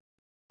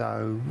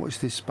 So watch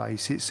this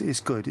space. It's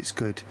good. It's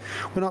good.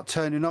 We're not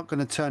going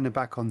to turn it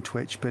back on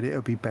Twitch, but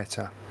it'll be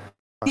better.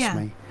 Trust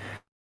me.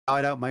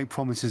 I don't make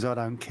promises I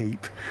don't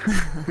keep.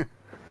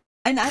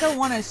 And I don't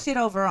want to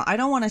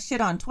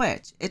shit on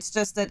Twitch. It's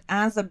just that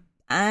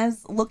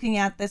as looking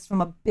at this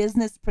from a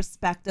business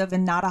perspective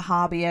and not a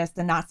hobbyist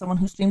and not someone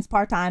who streams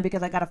part-time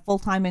because I got a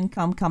full-time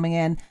income coming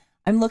in,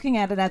 I'm looking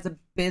at it as a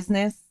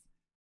business.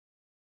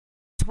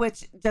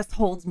 Twitch just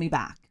holds me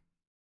back.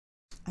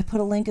 I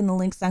put a link in the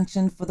link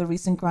section for the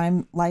recent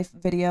Grime Life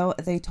video.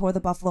 They tore the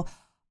buffalo.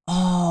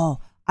 Oh,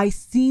 I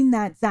seen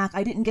that, Zach.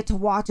 I didn't get to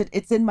watch it.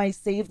 It's in my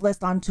saved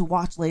list on to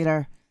watch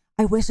later.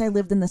 I wish I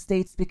lived in the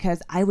States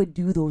because I would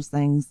do those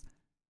things.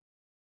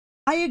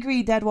 I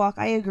agree, Deadwalk.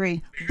 I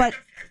agree. But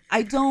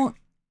I don't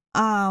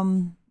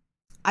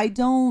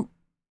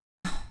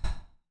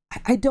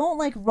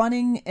like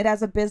running it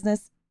as a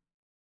business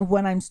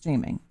when I'm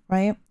streaming,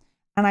 right?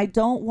 And I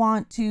don't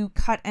want to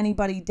cut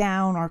anybody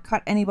down or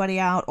cut anybody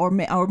out or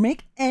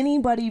make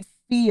anybody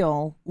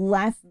feel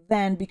less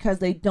than because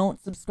they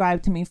don't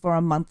subscribe to me for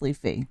a monthly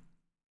fee.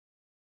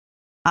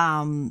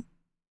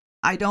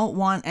 I don't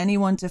want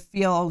anyone to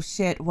feel, oh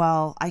shit,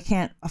 well, I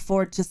can't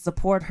afford to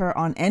support her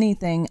on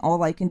anything.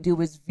 All I can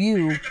do is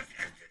view.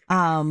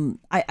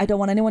 I don't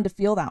want anyone to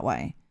feel that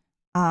way.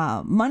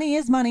 Money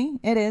is money.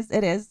 It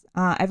is.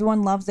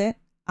 Everyone loves it.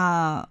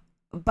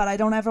 But I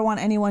don't ever want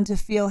anyone to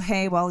feel,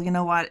 hey, well, you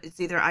know what? It's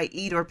either I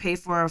eat or pay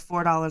for a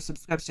 $4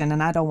 subscription.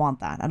 And I don't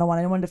want that. I don't want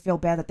anyone to feel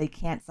bad that they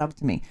can't sub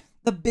to me.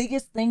 The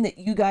biggest thing that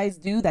you guys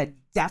do that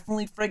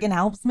definitely friggin'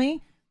 helps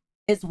me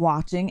is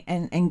watching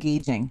and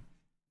engaging.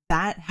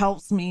 That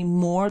helps me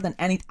more than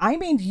anything. I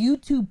made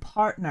YouTube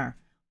partner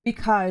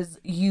because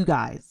you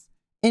guys,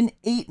 in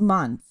 8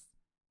 months,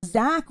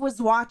 Zach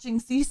was watching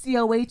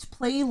CCOH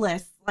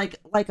playlists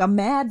like a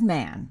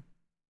madman.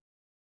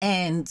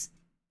 And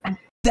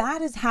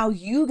that is how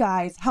you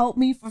guys help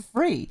me for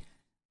free.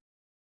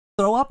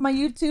 Throw up my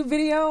YouTube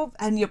video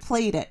and you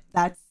played it.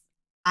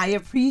 I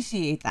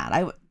appreciate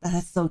that.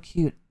 That's so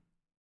cute.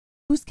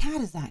 Whose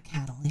cat is that,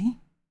 Cataly?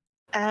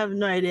 I have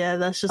no idea.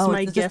 That's just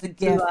my gift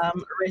to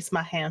raise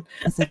my hand.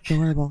 That's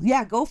adorable.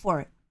 Yeah, go for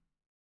it.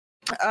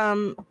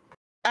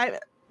 I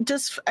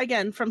just,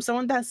 again, from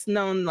someone that's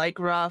known like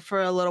Ra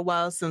for a little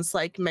while since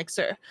like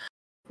Mixer,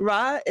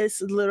 Ra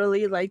is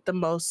literally like the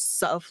most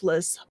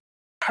selfless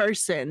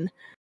person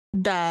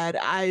that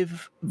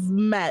I've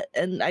met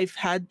and I've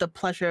had the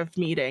pleasure of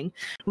meeting.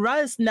 Ra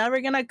is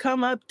never gonna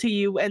come up to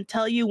you and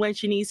tell you when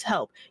she needs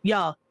help.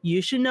 Y'all,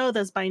 you should know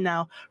this by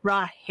now.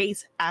 Ra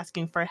hates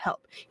asking for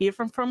help,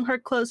 even from her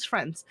close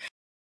friends.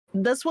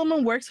 This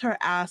woman works her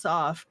ass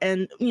off,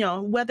 and you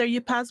know, whether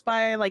you pass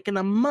by like in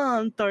a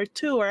month or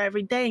two or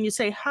every day and you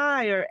say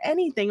hi or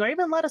anything, or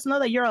even let us know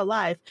that you're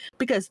alive,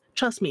 because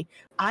trust me,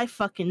 I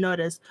fucking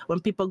notice when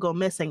people go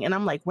missing and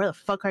I'm like, where the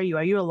fuck are you?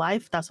 Are you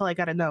alive? That's all I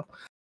gotta know.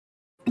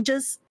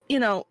 Just, you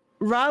know,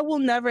 Ra will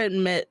never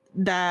admit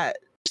that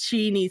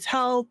she needs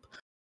help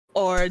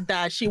or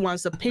that she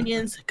wants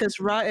opinions, because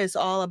Ra is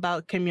all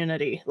about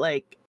community.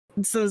 Like,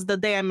 since the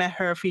day I met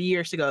her a few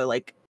years ago,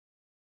 like,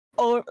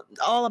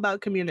 all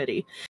about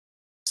community.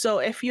 So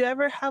if you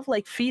ever have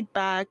like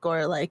feedback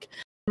or like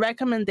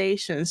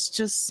recommendations,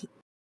 just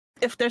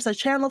if there's a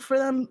channel for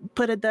them,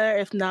 put it there.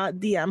 If not,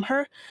 DM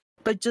her.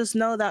 But just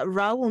know that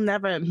Ra will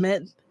never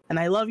admit, and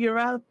I love you,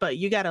 Ra, but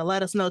you gotta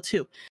let us know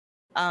too.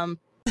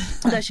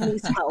 That she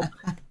needs help,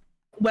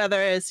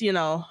 whether it's, you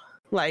know,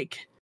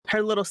 like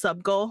her little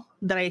sub goal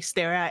that I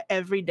stare at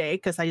every day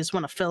because I just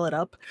want to fill it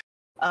up,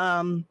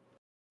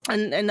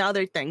 and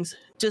other things.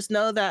 Just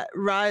know that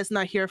Ra is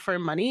not here for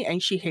money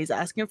and she hates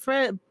asking for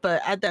it.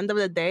 But at the end of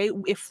the day,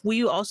 if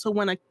we also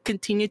want to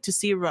continue to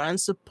see Ra and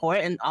support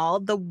and all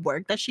the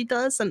work that she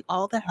does and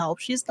all the help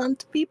she's done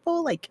to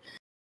people, like,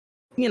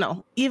 you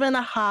know, even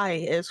a hi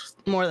is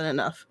more than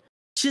enough.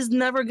 She's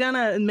never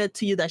gonna admit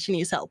to you that she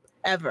needs help,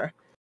 ever.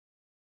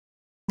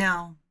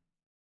 No.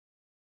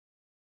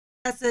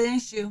 That's an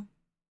issue.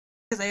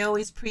 Because I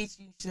always preach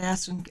you should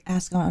ask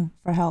on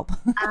for help.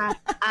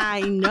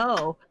 I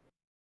know.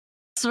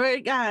 Swear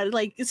to God,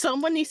 like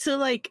someone needs to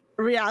like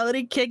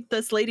reality kick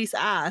this lady's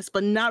ass,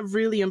 but not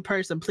really in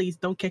person. Please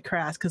don't kick her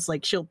ass, because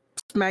like she'll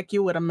smack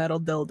you with a metal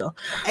dildo.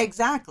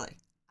 Exactly.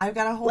 I've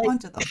got a whole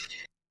bunch of them.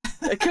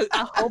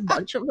 A whole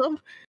bunch of them.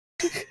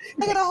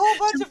 I got a whole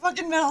bunch of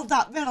fucking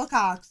metal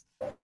cocks.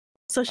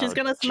 So she's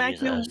gonna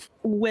smack you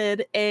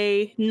with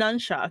a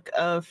nunchuck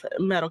of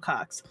metal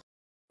cocks.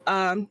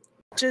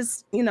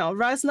 Just, you know,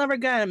 Ra's never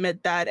gonna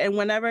admit that, and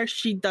whenever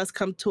she does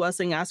come to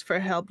us and ask for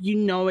help, you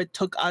know it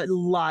took a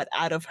lot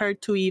out of her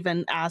to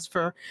even ask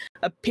for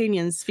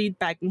opinions,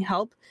 feedback, and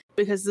help,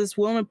 because this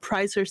woman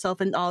prides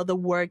herself in all the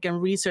work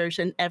and research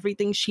and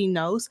everything she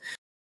knows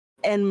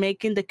and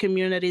making the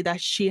community that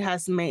she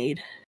has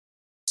made.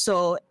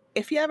 So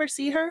if you ever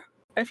see her,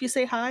 or if you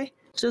say hi,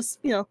 just,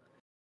 you know,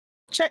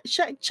 check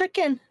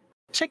in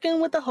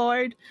with the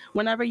Horde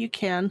whenever you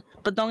can,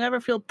 but don't ever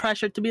feel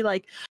pressured to be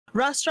like,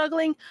 Ra's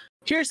struggling,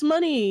 here's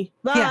money,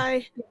 bye.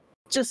 Yeah.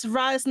 Just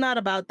Ra is not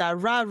about that.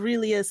 Ra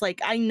really is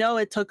like, I know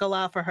it took a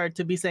lot for her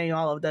to be saying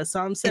all of this,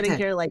 so I'm sitting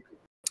here like,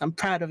 I'm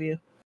proud of you.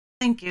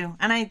 Thank you.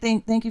 And I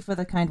thank you for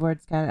the kind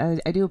words,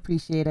 Kat. I do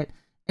appreciate it.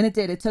 And it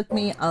did. It took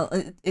me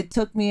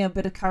a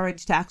bit of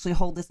courage to actually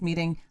hold this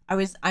meeting.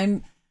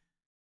 I'm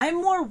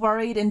more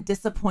worried in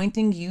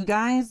disappointing you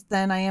guys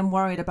than I am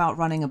worried about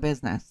running a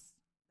business.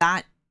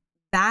 That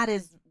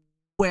is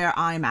where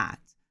I'm at.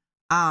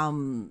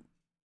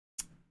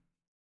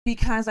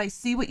 Because I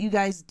see what you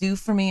guys do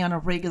for me on a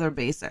regular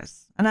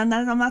basis. And I'm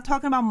not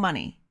talking about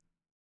money.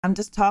 I'm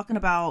just talking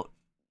about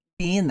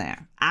being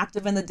there,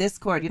 active in the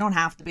Discord. You don't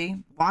have to be.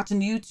 Watching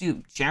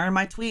YouTube, sharing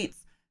my tweets,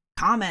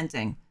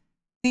 commenting.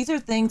 These are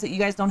things that you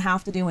guys don't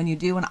have to do when you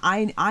do. And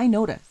I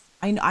notice.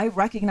 I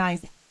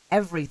recognize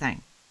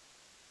everything.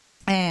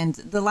 And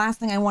the last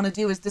thing I want to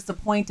do is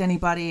disappoint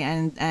anybody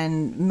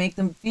and make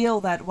them feel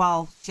that,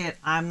 well, shit,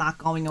 I'm not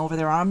going over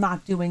there, or I'm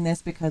not doing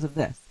this because of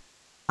this.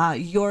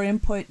 Your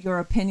input, your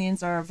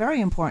opinions are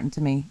very important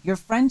to me. Your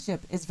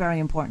friendship is very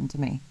important to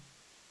me.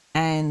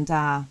 And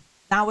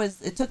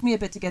it took me a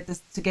bit to get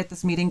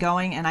this meeting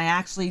going, and I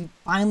actually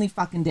finally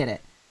fucking did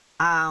it.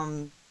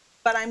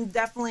 But I'm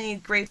definitely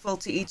grateful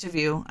to each of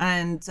you.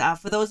 And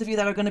for those of you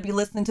that are going to be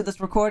listening to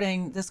this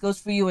recording, this goes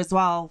for you as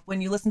well.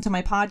 When you listen to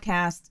my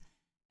podcast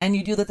and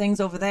you do the things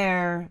over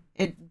there,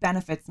 it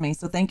benefits me.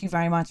 So thank you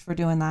very much for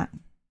doing that.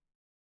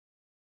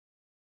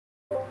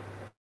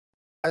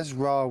 As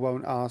Ra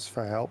won't ask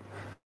for help,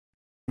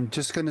 I'm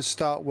just going to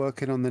start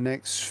working on the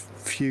next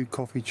few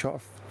coffee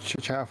chat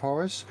of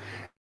horrors.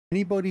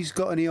 Anybody's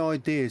got any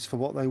ideas for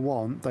what they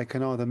want, they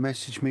can either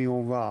message me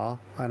or Ra,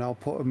 and I'll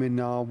put them in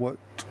our work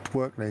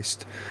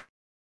list.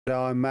 But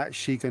I'm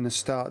actually going to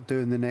start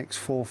doing the next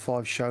 4 or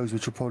 5 shows,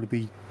 which will probably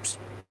be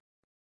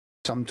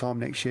sometime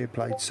next year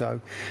played. So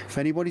if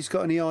anybody's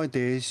got any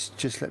ideas,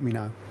 just let me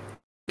know.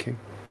 Thank you.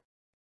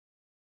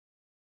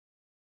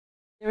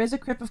 There is a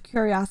Crypt of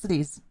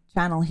Curiosities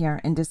channel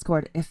here in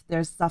Discord. If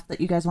there's stuff that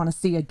you guys want to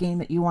see, a game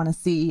that you want to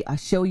see, a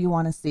show you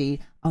want to see,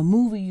 a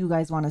movie you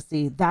guys want to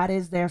see, that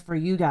is there for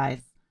you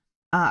guys.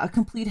 A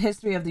complete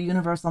history of the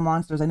Universal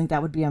monsters, I think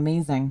that would be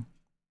amazing.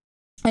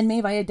 And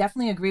Maeve, I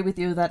definitely agree with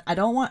you that I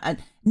don't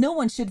want, no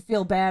one should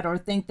feel bad or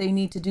think they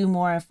need to do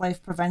more if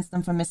life prevents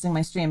them from missing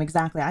my stream.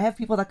 Exactly. I have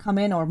people that come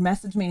in or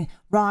message me,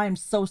 Ra, I'm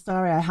so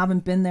sorry, I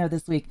haven't been there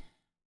this week.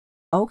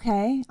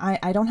 Okay,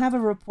 I don't have a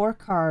report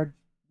card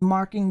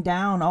marking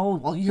down, oh,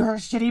 well, you're a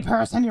shitty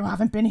person, you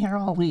haven't been here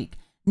all week.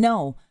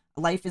 No,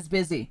 life is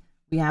busy.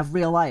 We have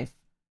real life.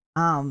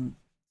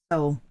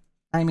 So,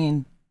 I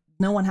mean,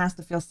 no one has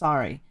to feel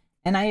sorry.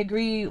 And I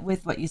agree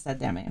with what you said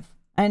there, Maeve.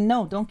 And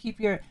no, don't keep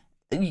your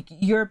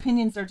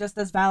opinions are just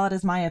as valid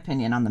as my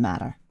opinion on the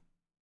matter.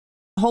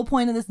 The whole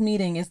point of this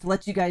meeting is to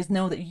let you guys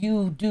know that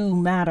you do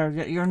matter.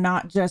 You're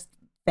not just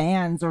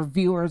fans or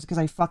viewers, because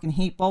I fucking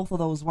hate both of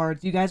those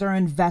words. You guys are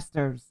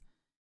investors.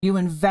 You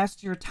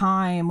invest your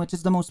time, which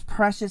is the most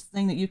precious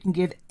thing that you can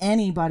give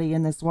anybody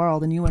in this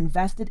world. And you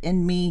invested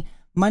in me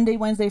Monday,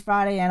 Wednesday,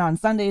 Friday, and on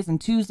Sundays and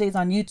Tuesdays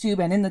on YouTube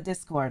and in the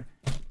Discord.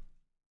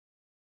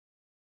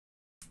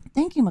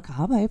 Thank you,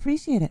 Macabre. I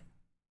appreciate it.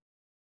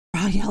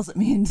 Ra yells at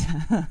me and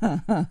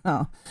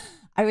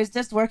I was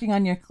just working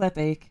on your clip,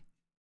 Ache.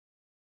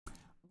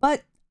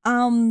 But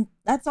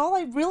that's all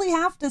I really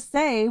have to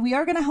say. We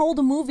are going to hold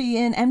a movie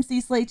in MC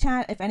Slay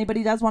chat. If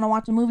anybody does want to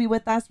watch a movie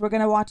with us, we're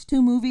going to watch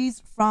 2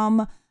 movies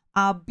from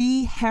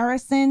B.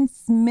 Harrison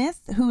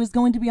Smith, who is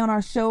going to be on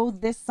our show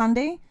this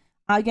Sunday.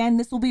 Again,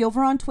 this will be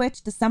over on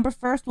Twitch. December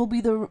 1st will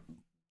be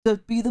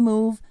the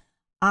move.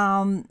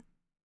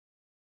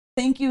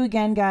 Thank you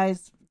again,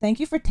 guys. thank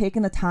you for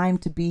taking the time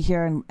to be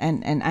here,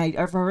 and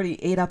I've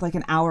already ate up like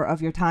an hour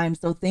of your time.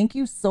 So thank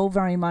you so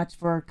very much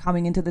for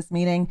coming into this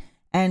meeting,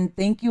 and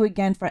thank you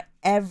again for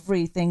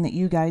everything that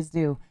you guys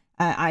do.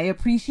 I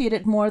appreciate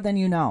it more than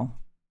you know.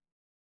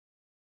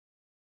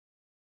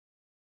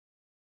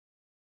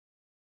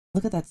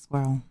 Look at that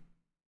squirrel.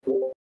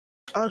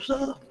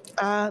 Also,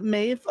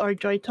 Maeve or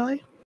Joy Toy,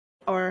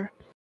 or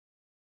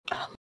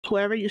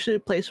whoever usually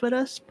plays with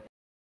us,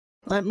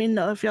 let me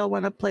know if y'all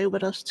want to play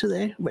with us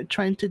today. We're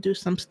trying to do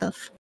some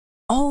stuff.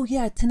 Oh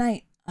yeah,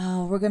 tonight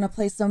we're gonna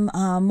play some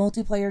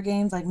multiplayer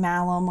games like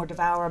Malum or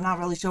Devour. I'm not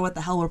really sure what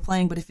the hell we're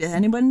playing, but if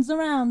anyone's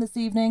around this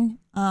evening,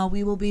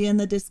 we will be in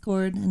the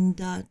Discord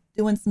and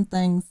doing some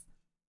things.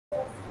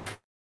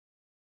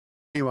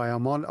 Anyway, I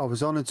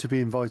was honoured to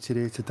be invited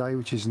here today,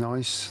 which is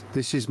nice.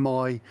 This is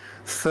my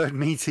third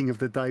meeting of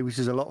the day, which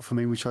is a lot for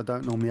me, which I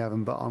don't normally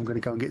have, but I'm going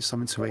to go and get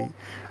something to eat.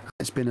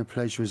 It's been a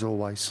pleasure as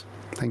always.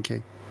 Thank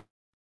you.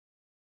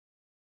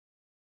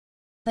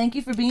 Thank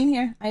you for being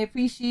here. I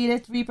appreciate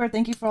it, Reaper.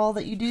 Thank you for all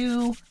that you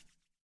do.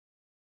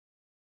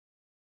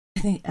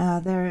 I think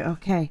they're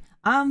okay.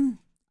 I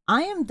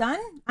am done.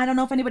 I don't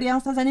know if anybody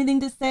else has anything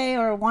to say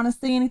or want to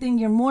say anything.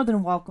 You're more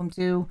than welcome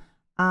to.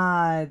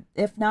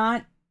 If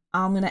not,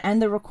 I'm going to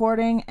end the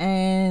recording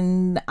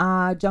and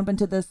jump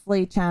into the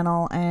Slate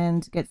channel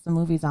and get some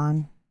movies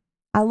on.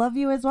 I love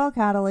you as well,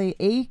 Cataly.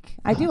 Ake.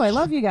 I do. I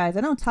love you guys.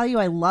 I don't tell you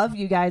I love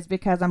you guys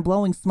because I'm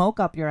blowing smoke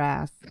up your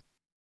ass.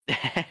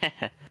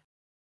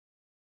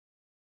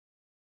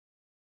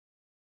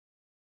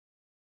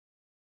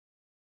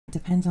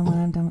 Depends on when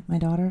I'm done with my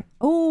daughter.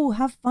 Oh,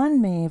 have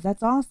fun, Maeve.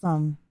 That's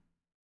awesome.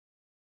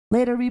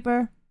 Later,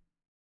 Reaper.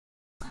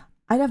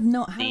 I have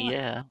no...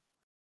 Yeah.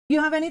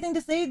 You have anything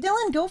to say?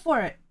 Dylan, go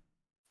for it.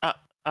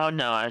 Oh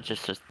no,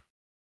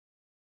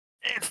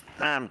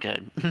 I'm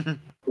good.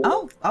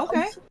 Oh,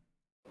 okay.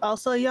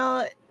 Also,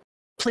 y'all,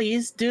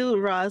 please do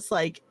Ra's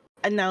like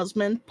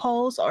announcement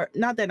polls, or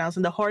not the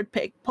announcement, the horde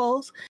pick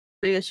polls,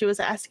 because she was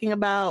asking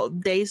about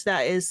days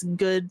that is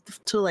good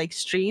to like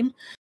stream.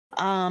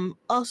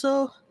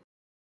 Also,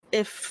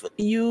 if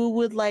you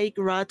would like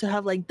Ra to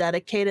have like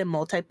dedicated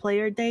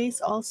multiplayer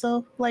days,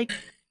 also like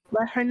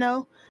let her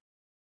know.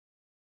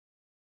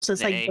 So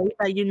it's like days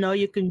that you know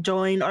you can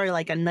join, or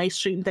like a nice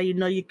stream that you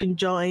know you can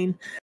join.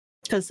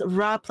 Because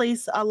Ra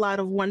plays a lot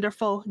of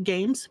wonderful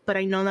games, but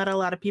I know not a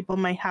lot of people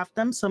might have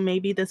them. So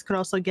maybe this could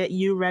also get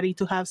you ready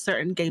to have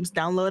certain games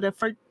downloaded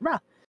for Ra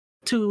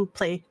to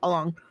play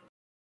along.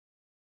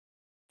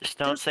 Just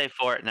don't say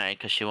Fortnite,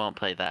 because she won't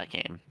play that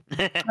game.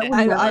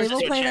 I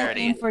will play that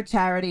game for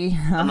charity.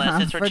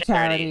 Unless it's for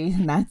charity.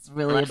 And that's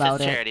really Unless about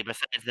it's it. charity.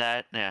 Besides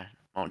that, yeah,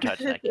 won't touch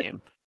that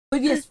game.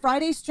 But yes,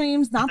 Friday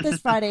streams, not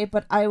this Friday,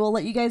 but I will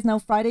let you guys know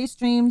Friday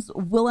streams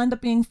will end up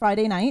being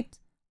Friday night.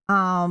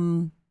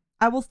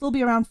 I will still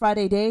be around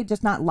Friday day,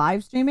 just not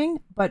live streaming,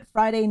 but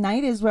Friday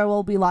night is where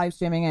we'll be live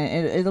streaming.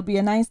 It'll be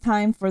a nice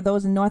time for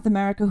those in North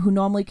America who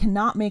normally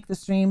cannot make the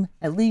stream,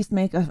 at least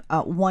make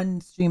a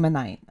one stream a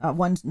night,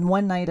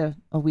 one night a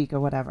week or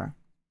whatever.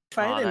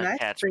 Friday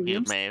night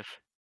streams.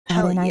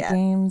 Friday night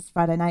games,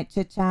 Friday night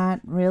chit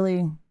chat,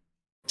 really.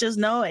 Just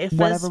know if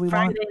it's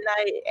Friday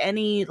night,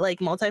 any like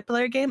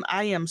multiplayer game,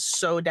 I am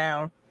so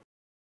down.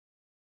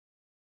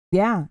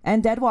 Yeah,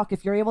 and Deadwalk,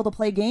 if you're able to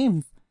play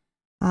games.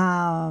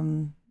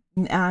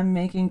 I'm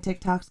making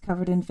TikToks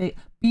covered in fake.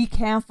 Be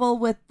careful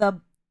with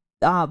the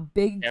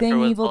big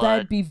thing, Evil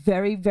Dead. Be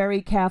very,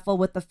 very careful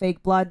with the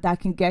fake blood. That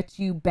can get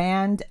you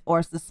banned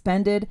or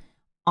suspended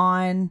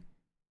on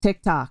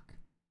TikTok.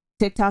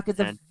 TikTok is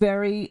a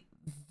very,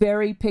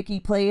 very picky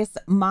place.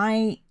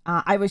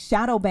 I was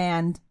shadow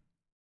banned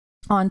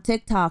on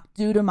TikTok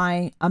due to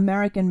my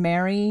American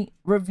Mary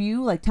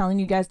review, like telling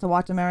you guys to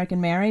watch American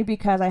Mary,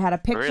 because I had a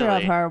picture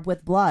of her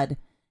with blood,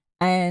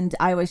 and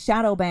I was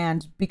shadow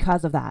banned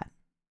because of that.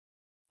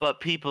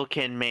 But people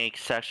can make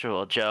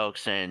sexual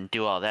jokes and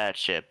do all that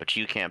shit, but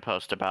you can't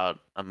post about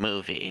a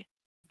movie.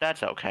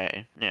 That's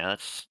okay. Yeah,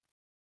 that's...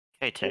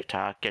 Hey,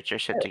 TikTok, get your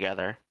shit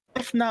together.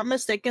 If not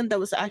mistaken, there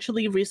was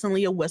actually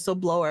recently a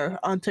whistleblower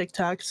on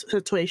TikTok's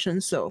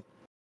situation, so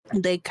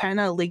they kind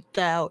of leaked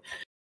out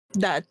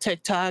that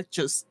TikTok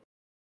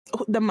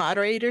the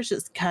moderators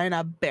just kind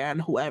of ban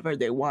whoever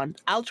they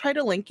want. I'll try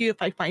to link you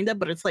if I find it,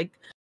 but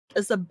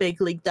it's a big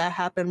leak that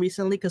happened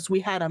recently because we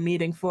had a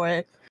meeting for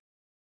it.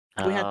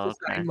 We had to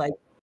sign like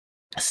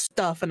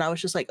stuff, and I was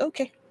just like,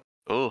 okay.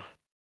 Ooh,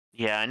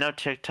 yeah, I know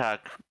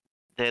TikTok.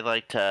 They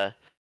like to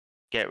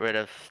get rid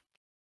of,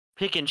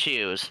 pick and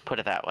choose, put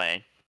it that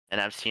way. And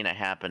I've seen it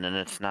happen, and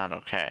it's not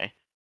okay.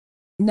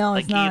 No,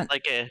 it's not.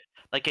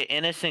 Like an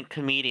innocent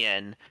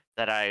comedian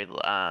that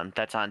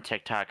that's on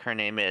TikTok. Her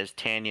name is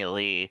Tanya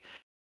Lee.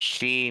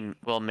 She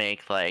will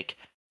make like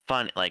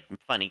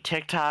funny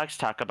TikToks,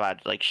 talk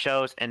about like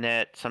shows, and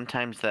that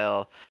sometimes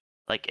they'll,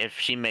 like, if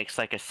she makes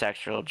like a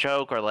sexual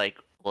joke or like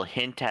will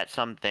hint at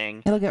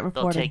something, it'll get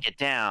reported. They'll take it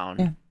down.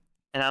 Yeah.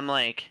 And I'm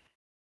like,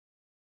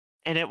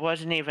 and it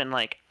wasn't even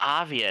like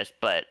obvious,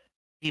 but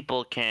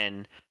people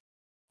can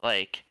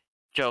like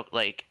joke,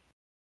 like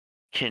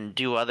can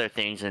do other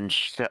things and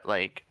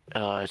like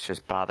it's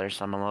just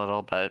bothersome a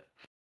little, but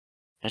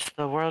it's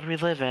the world we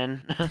live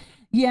in.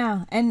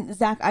 Yeah, and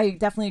Zach, I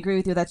definitely agree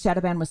with you. That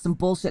shadow ban was some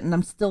bullshit, and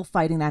I'm still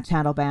fighting that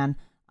shadow ban.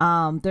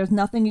 There's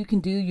nothing you can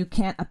do. You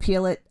can't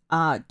appeal it.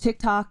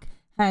 TikTok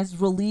has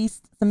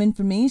released some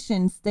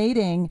information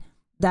stating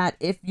that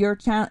if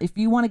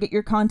you want to get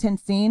your content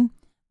seen,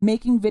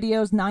 making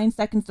videos 9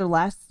 seconds or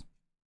less,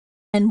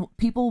 and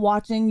people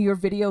watching your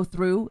video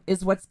through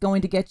is what's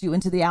going to get you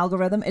into the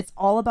algorithm. It's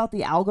all about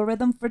the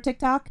algorithm for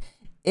TikTok.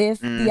 If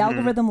the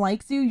algorithm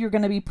likes you, you're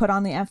going to be put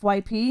on the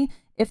FYP.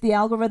 If the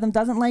algorithm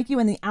doesn't like you,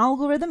 and the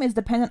algorithm is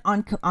dependent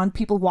on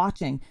people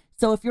watching.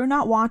 So if you're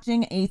not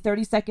watching a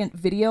 30-second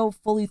video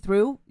fully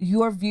through,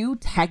 your view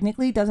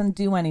technically doesn't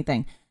do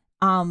anything.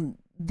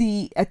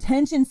 The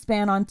attention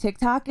span on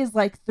TikTok is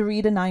like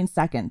 3 to 9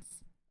 seconds.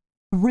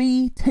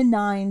 3 to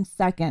 9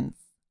 seconds.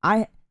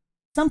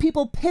 Some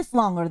people piss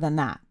longer than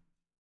that.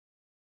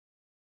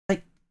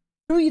 Like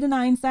 3 to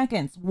 9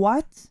 seconds.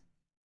 What?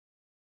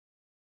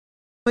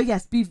 But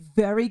yes, be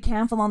very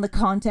careful on the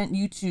content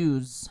you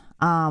choose.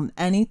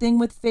 Anything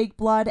with fake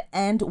blood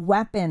and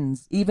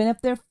weapons, even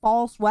if they're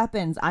false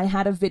weapons. I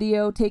had a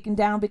video taken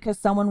down because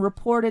someone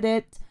reported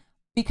it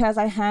because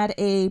I had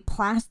a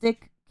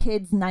plastic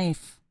kid's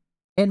knife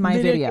in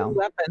my video.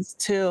 Weapons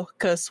too,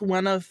 because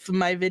one of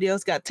my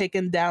videos got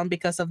taken down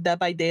because of Dead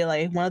by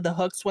Daylight. One of the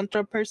hooks went to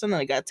a person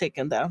and it got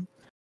taken down.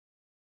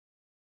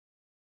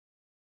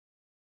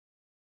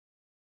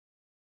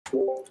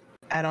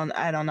 I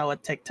don't know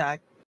what TikTok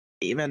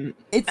even.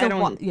 It's a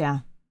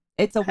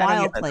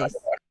wild place.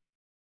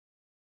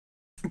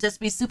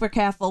 Just be super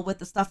careful with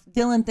the stuff.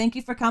 Dylan, thank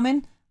you for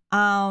coming.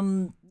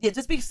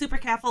 Just be super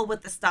careful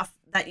with the stuff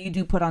that you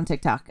do put on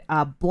TikTok.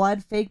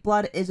 Fake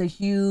blood is a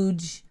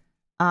huge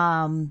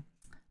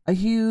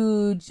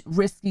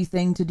risky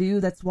thing to do.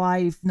 That's why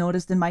you've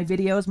noticed in my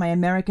videos, my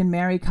American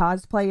Mary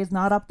cosplay is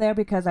not up there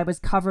because I was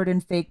covered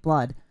in fake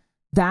blood.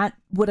 That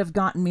would have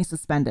gotten me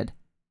suspended.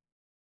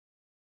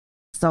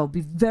 So be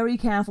very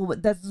careful.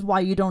 This is why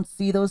you don't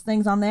see those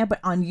things on there.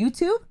 But on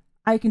YouTube,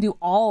 I can do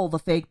all the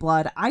fake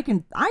blood. I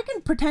can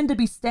pretend to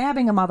be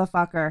stabbing a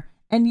motherfucker,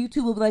 and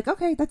YouTube will be like,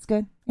 okay, that's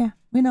good. Yeah,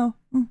 we know.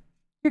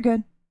 You're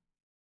good.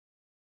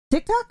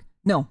 TikTok?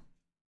 No.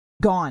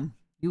 Gone.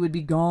 You would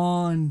be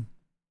gone.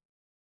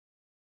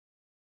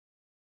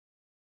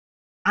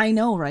 I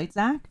know, right,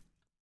 Zach?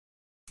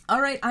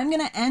 All right, I'm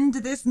going to end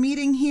this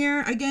meeting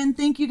here. Again,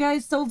 thank you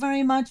guys so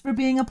very much for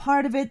being a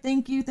part of it.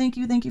 Thank you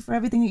for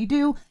everything that you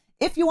do.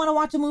 If you want to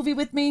watch a movie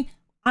with me,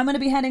 I'm going to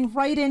be heading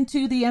right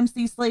into the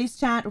MC Slays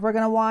chat. We're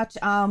going to watch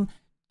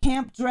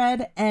Camp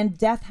Dread and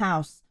Death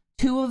House,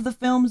 2 of the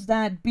films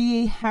that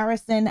B.A.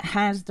 Harrison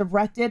has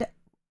directed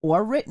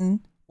or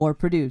written or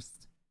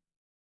produced.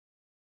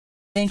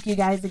 Thank you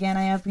guys again.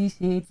 I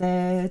appreciate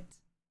it.